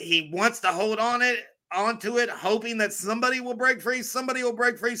wants to hold onto it, hoping that somebody will break free.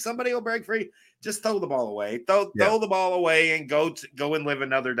 Just throw the ball away. Throw the ball away and go and live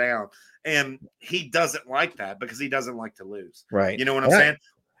another down. And he doesn't like that, because he doesn't like to lose. Right. You know what I'm saying?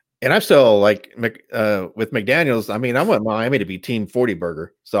 And I'm still with McDaniels. I mean, I want Miami to be Team 40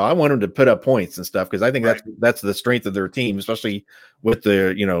 burger, so I want them to put up points and stuff, because I think that's the strength of their team, especially with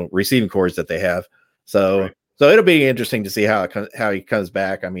the receiving cores that they have. So So it'll be interesting to see how he comes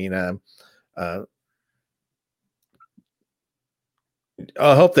back. I mean, I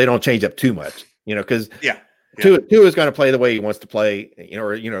hope they don't change up too much, because Tua is going to play the way he wants to play,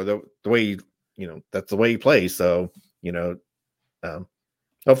 or the way that's the way he plays. So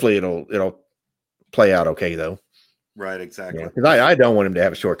hopefully it'll play out okay though. Right, exactly. Because I don't want him to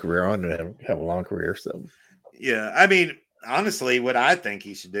have a short career. I want him to have a long career. So yeah, I mean, honestly, what I think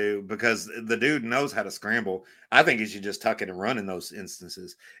he should do, because the dude knows how to scramble, I think he should just tuck it and run in those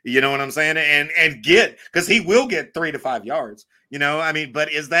instances. You know what I'm saying? And get, because he will get 3 to 5 yards. I mean,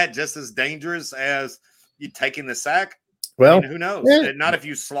 but is that just as dangerous as you taking the sack? Well, I mean, who knows? Not if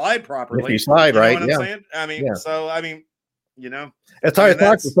you slide properly. If you slide right, what I'm saying? I mean, so I mean, it's hard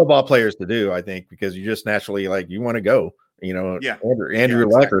for football players to do, I think, because you just naturally you want to go. Andrew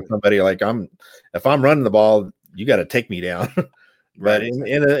Luck or somebody like if I'm running the ball, you got to take me down. But in the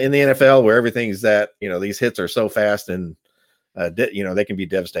NFL, where everything's that these hits are so fast and they can be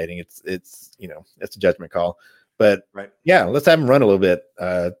devastating. It's a judgment call. But let's have him run a little bit.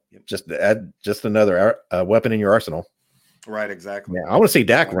 Just to add another weapon in your arsenal. Right, exactly. Yeah, I want to see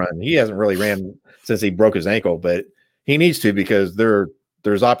Dak run. He hasn't really ran since he broke his ankle, but he needs to, because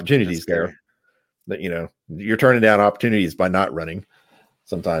there's opportunities there that you're turning down opportunities by not running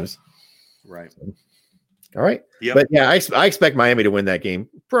sometimes. Right. So, all right. Yep. But yeah, I expect Miami to win that game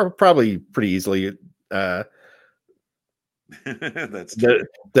probably pretty easily. That's the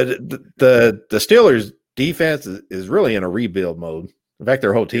Steelers defense is really in a rebuild mode. In fact,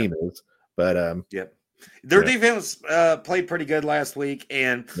 their whole team is. But their defense played pretty good last week,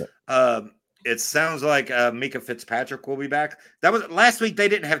 and it sounds like Mika Fitzpatrick will be back. That was last week. They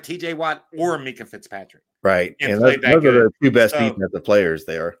didn't have TJ Watt or Mika Fitzpatrick. Right. And those are the two best defensive players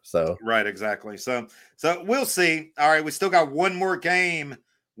there. So right, exactly. So we'll see. All right, we still got one more game.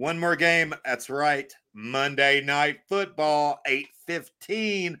 That's right. Monday Night Football,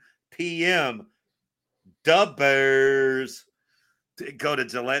 8:15 p.m. The Bears go to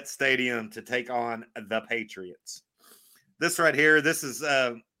Gillette Stadium to take on the Patriots. This right here, this is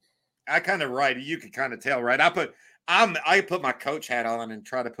I kind of you can kind of tell, right? I put my coach hat on and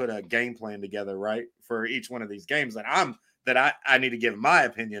try to put a game plan together, right, for each one of these games that I need to give my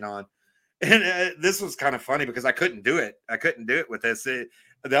opinion on. And this was kind of funny because I couldn't do it. With this.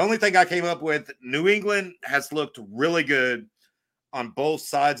 The only thing I came up with, New England has looked really good on both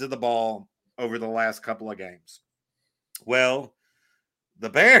sides of the ball over the last couple of games. Well,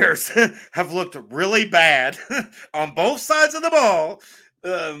 the Bears have looked really bad on both sides of the ball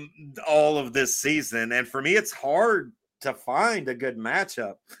all of this season. And for me, it's hard to find a good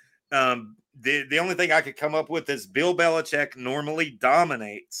matchup. The only thing I could come up with is Bill Belichick normally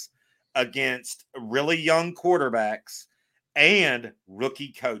dominates against really young quarterbacks and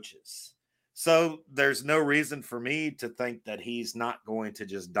rookie coaches. So there's no reason for me to think that he's not going to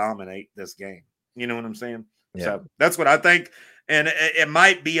just dominate this game. You know what I'm saying? Yeah. So that's what I think. And it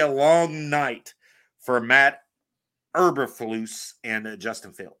might be a long night for Matt Eberflus and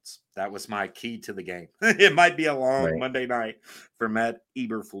Justin Fields. That was my key to the game. It might be a long Monday night for Matt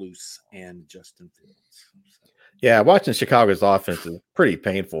Eberflus and Justin Fields. Yeah, watching Chicago's offense is pretty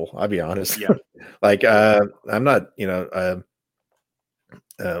painful. I'll be honest. Yeah, I'm not.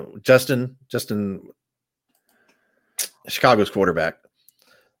 Justin, Chicago's quarterback.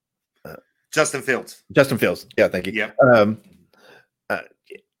 Justin Fields. Yeah, thank you. Yeah.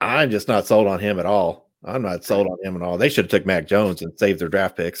 I'm just not sold on him at all. They should have took Mac Jones and saved their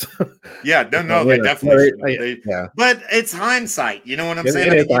draft picks. Yeah, no, they definitely should. Yeah. But it's hindsight. You know what I'm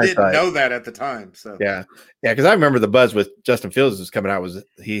saying? You didn't know that at the time. So yeah, because I remember the buzz with Justin Fields was coming out was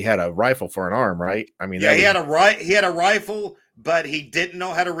he had a rifle for an arm, right? I mean, he had a rifle, but he didn't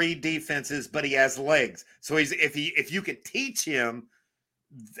know how to read defenses. But he has legs, so if you could teach him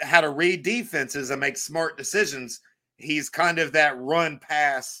how to read defenses and make smart decisions, he's kind of that run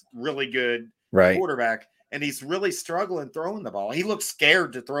pass really good quarterback, and he's really struggling throwing the ball. He looks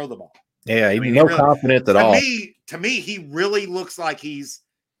scared to throw the ball. Yeah, no confidence at all. To me, he really looks like he's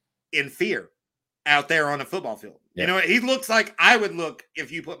in fear out there on a football field. Yeah. You know, he looks like I would look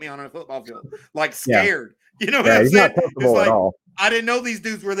if you put me on a football field, like scared. Yeah. You know what I'm he's saying? Not comfortable at all. I didn't know these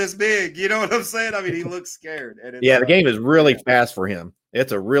dudes were this big. You know what I'm saying? I mean, he looks scared. And the game is really fast for him.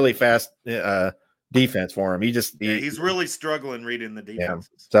 It's a really fast defense for him. He's really struggling reading the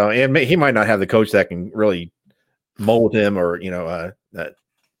defenses. Yeah. So he might not have the coach that can really mold him or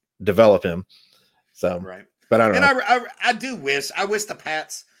develop him. So but I don't know. And I wish the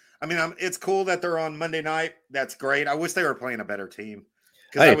Pats. I mean, it's cool that they're on Monday night. That's great. I wish they were playing a better team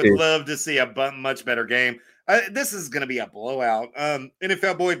because I would love to see a much better game. This is going to be a blowout.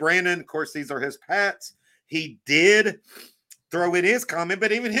 NFL boy Brandon, of course, these are his Pats. he did throw in his comment,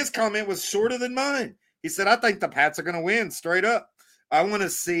 but even his comment was shorter than mine. He said, I think the Pats are going to win straight up. I want to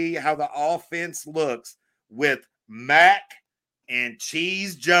see how the offense looks with Mac and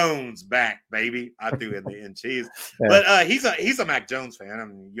Cheese Jones back, baby. I threw in the in cheese. Yeah. But he's a Mac Jones fan. I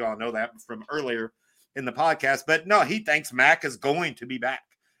mean, you all know that from earlier in the podcast. But no, he thinks Mac is going to be back.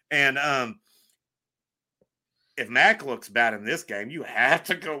 And if Mac looks bad in this game, you have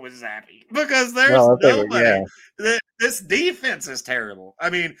to go with ZAPP because there's nobody. Yeah. This defense is terrible. I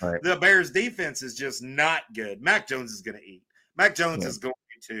mean, the Bears' defense is just not good. Mac Jones is going to eat. Mac Jones is going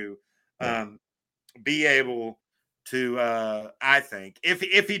to be able to, I think,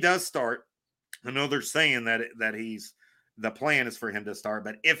 if he does start, I know they're saying that he's the plan is for him to start,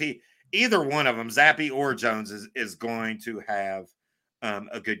 but if either one of them, ZAPP or Jones, is going to have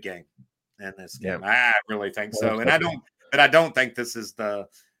a good game in this game. I really think so, and I don't think this is the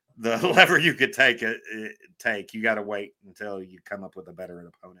lever you could take. You got to wait until you come up with a better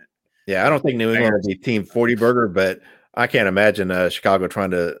opponent. Yeah, I don't think New England will be Team 40 burger, but I can't imagine Chicago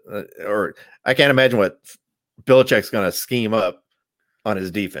trying to, or I can't imagine what Belichick's going to scheme up on his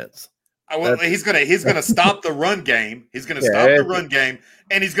defense. Well, he's gonna stop the run game. He's gonna stop the run game,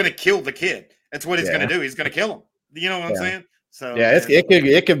 and he's gonna kill the kid. That's what he's gonna do. He's gonna kill him. You know what I'm saying? So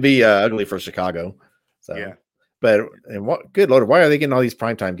it could be ugly for Chicago. So yeah, but and what good Lord, why are they getting all these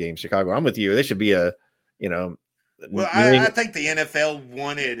primetime games? Chicago, I'm with you. They should be Well, I think the NFL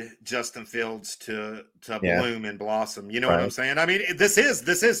wanted Justin Fields to bloom and blossom. You know what I'm saying? I mean, this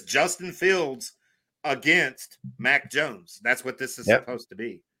is Justin Fields against Mac Jones. That's what this is supposed to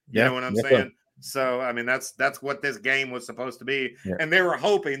be. You know what I'm saying? So, I mean, that's what this game was supposed to be. Yeah. And they were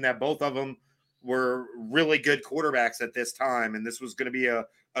hoping that both of them were really good quarterbacks at this time. And this was going to be a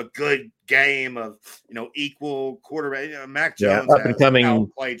good game of, equal quarterback. Mac Jones has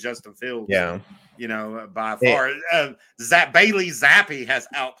outplayed Justin Fields. Yeah. By far. Bailey Zappi has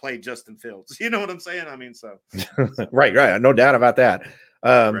outplayed Justin Fields. You know what I'm saying? I mean, so. Right. No doubt about that.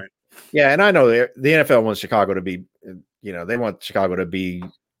 Right. Yeah, and I know the NFL wants Chicago to be, they want Chicago to be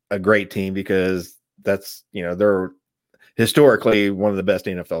a great team because that's, they're historically one of the best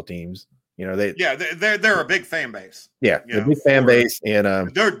NFL teams. They're a big fan base. Yeah, a big fan base, and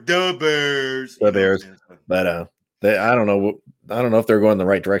they're the Bears. The Bears, but I don't know if they're going the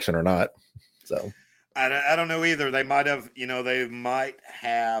right direction or not. So I don't know either. They might have, they might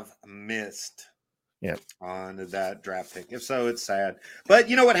have missed. Yeah, on that draft pick. If so, it's sad. But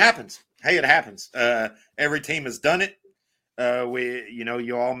you know what happens? Hey, it happens. Every team has done it.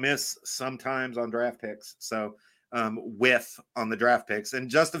 You all miss sometimes on draft picks. So whiff on the draft picks.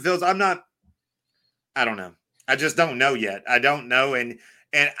 And Justin Fields, I don't know. I just don't know yet. I don't know. And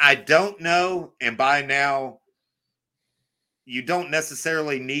I don't know. And by now, you don't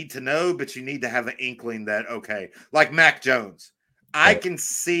necessarily need to know, but you need to have an inkling that, okay, like Mac Jones. I can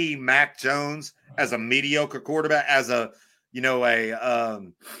see Mac Jones as a mediocre quarterback, as a 10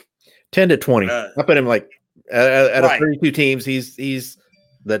 to 20. I put him like out of 32 teams, he's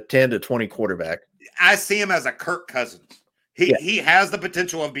the 10 to 20 quarterback. I see him as a Kirk Cousins. He has the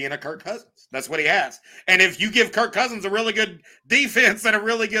potential of being a Kirk Cousins. That's what he has. And if you give Kirk Cousins a really good defense and a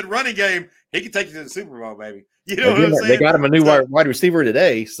really good running game, he can take you to the Super Bowl, baby. You know what I'm saying? They got him a new wide receiver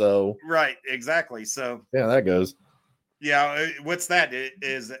today, so right, exactly. So yeah, that goes. Yeah, what's that?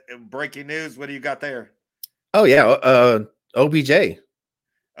 Is breaking news? What do you got there? Oh yeah, OBJ.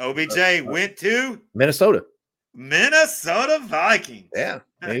 OBJ went to Minnesota Vikings. Yeah,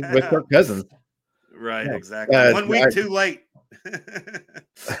 with Kirk Cousins. Right, exactly. 1 week too late.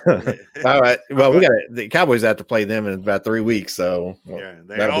 All right. Well, the Cowboys have to play them in about 3 weeks, so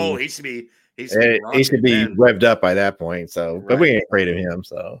he should be. He should be revved up by that point. So, but we ain't afraid of him.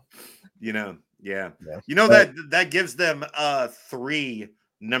 So, that gives them 3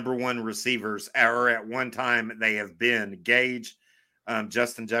 number 1 receivers, or at one time they have been Gage,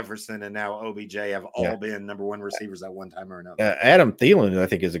 Justin Jefferson, and now OBJ have all been number 1 receivers at one time or another. Adam Thielen, I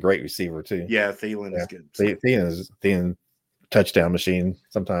think, is a great receiver too. Yeah, Thielen is good. Thielen touchdown machine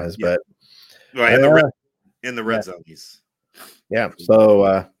sometimes, but right in the red zone, he's. Yeah,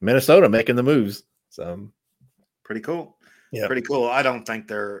 so Minnesota making the moves. So pretty cool. Yeah, pretty cool. I don't think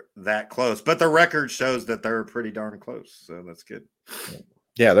they're that close, but the record shows that they're pretty darn close. So that's good.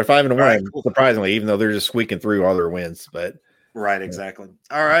 Yeah, they're 5-1, right, cool. Surprisingly, even though they're just squeaking through all their wins. But right, exactly.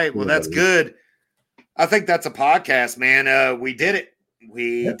 All right, well, that's good. I think that's a podcast, man. We did it.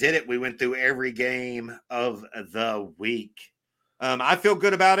 We did it. We went through every game of the week. I feel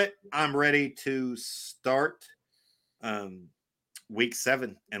good about it. I'm ready to start. Week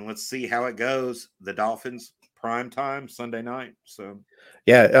 7, and let's see how it goes. The Dolphins prime time Sunday night. So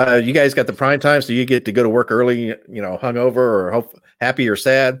yeah, you guys got the prime time, so you get to go to work early, hungover or happy or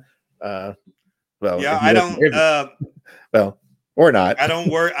sad. Well, yeah, I don't. Well, or not. I don't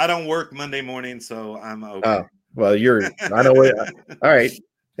work. I don't work Monday morning, so I'm okay. Well, I know what. All right,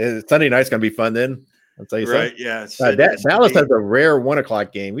 Sunday night's gonna be fun then. I'll tell you Right? something. Yeah. Dallas has a rare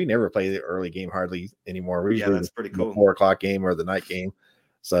 1:00 game. We never play the early game hardly anymore. We usually that's pretty cool. The 4:00 game or the night game.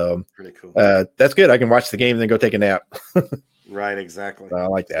 So pretty cool. That's good. I can watch the game and then go take a nap. Right, exactly. So I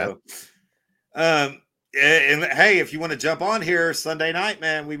like that. So, and hey, if you want to jump on here Sunday night,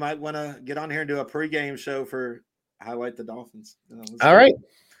 man, we might want to get on here and do a pregame show for highlight the Dolphins. All right.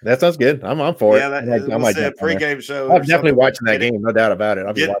 That sounds good. I'm for it. We'll say a pregame show. I'm definitely watching that game, no doubt about it.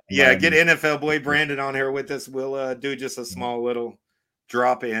 Get NFL boy Brandon on here with us. We'll do just a small little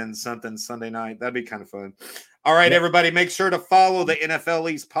drop in something Sunday night. That'd be kind of fun. All right, everybody, make sure to follow the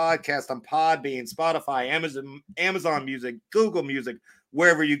NFL East podcast on Podbean, Spotify, Amazon Music, Google Music,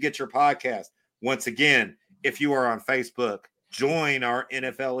 wherever you get your podcast. Once again, if you are on Facebook, join our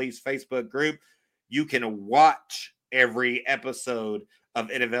NFL East Facebook group. You can watch every episode of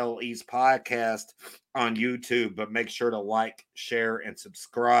NFL East podcast on YouTube, but make sure to like, share, and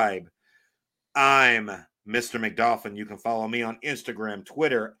subscribe. I'm Mr. McDolphin. You can follow me on Instagram,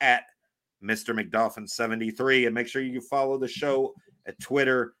 Twitter at Mr. McDolphin73, and make sure you follow the show at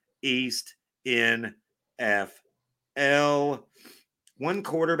Twitter, East NFL. One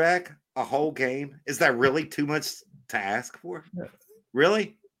quarterback, a whole game. Is that really too much to ask for?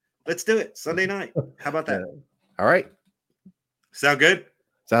 Really? Let's do it Sunday night. How about that? All right. Sound good?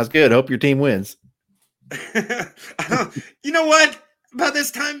 Sounds good. Hope your team wins. You know what? About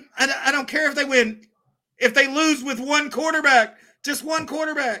this time, I don't care if they win. If they lose with one quarterback, just one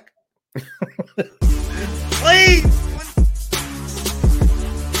quarterback. Please.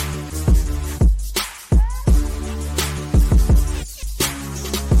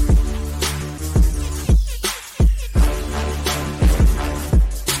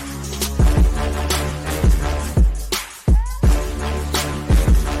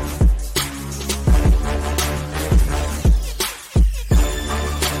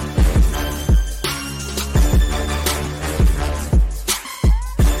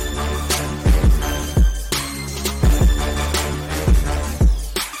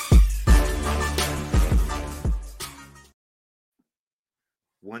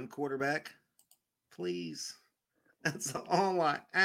 One quarterback, please. That's all I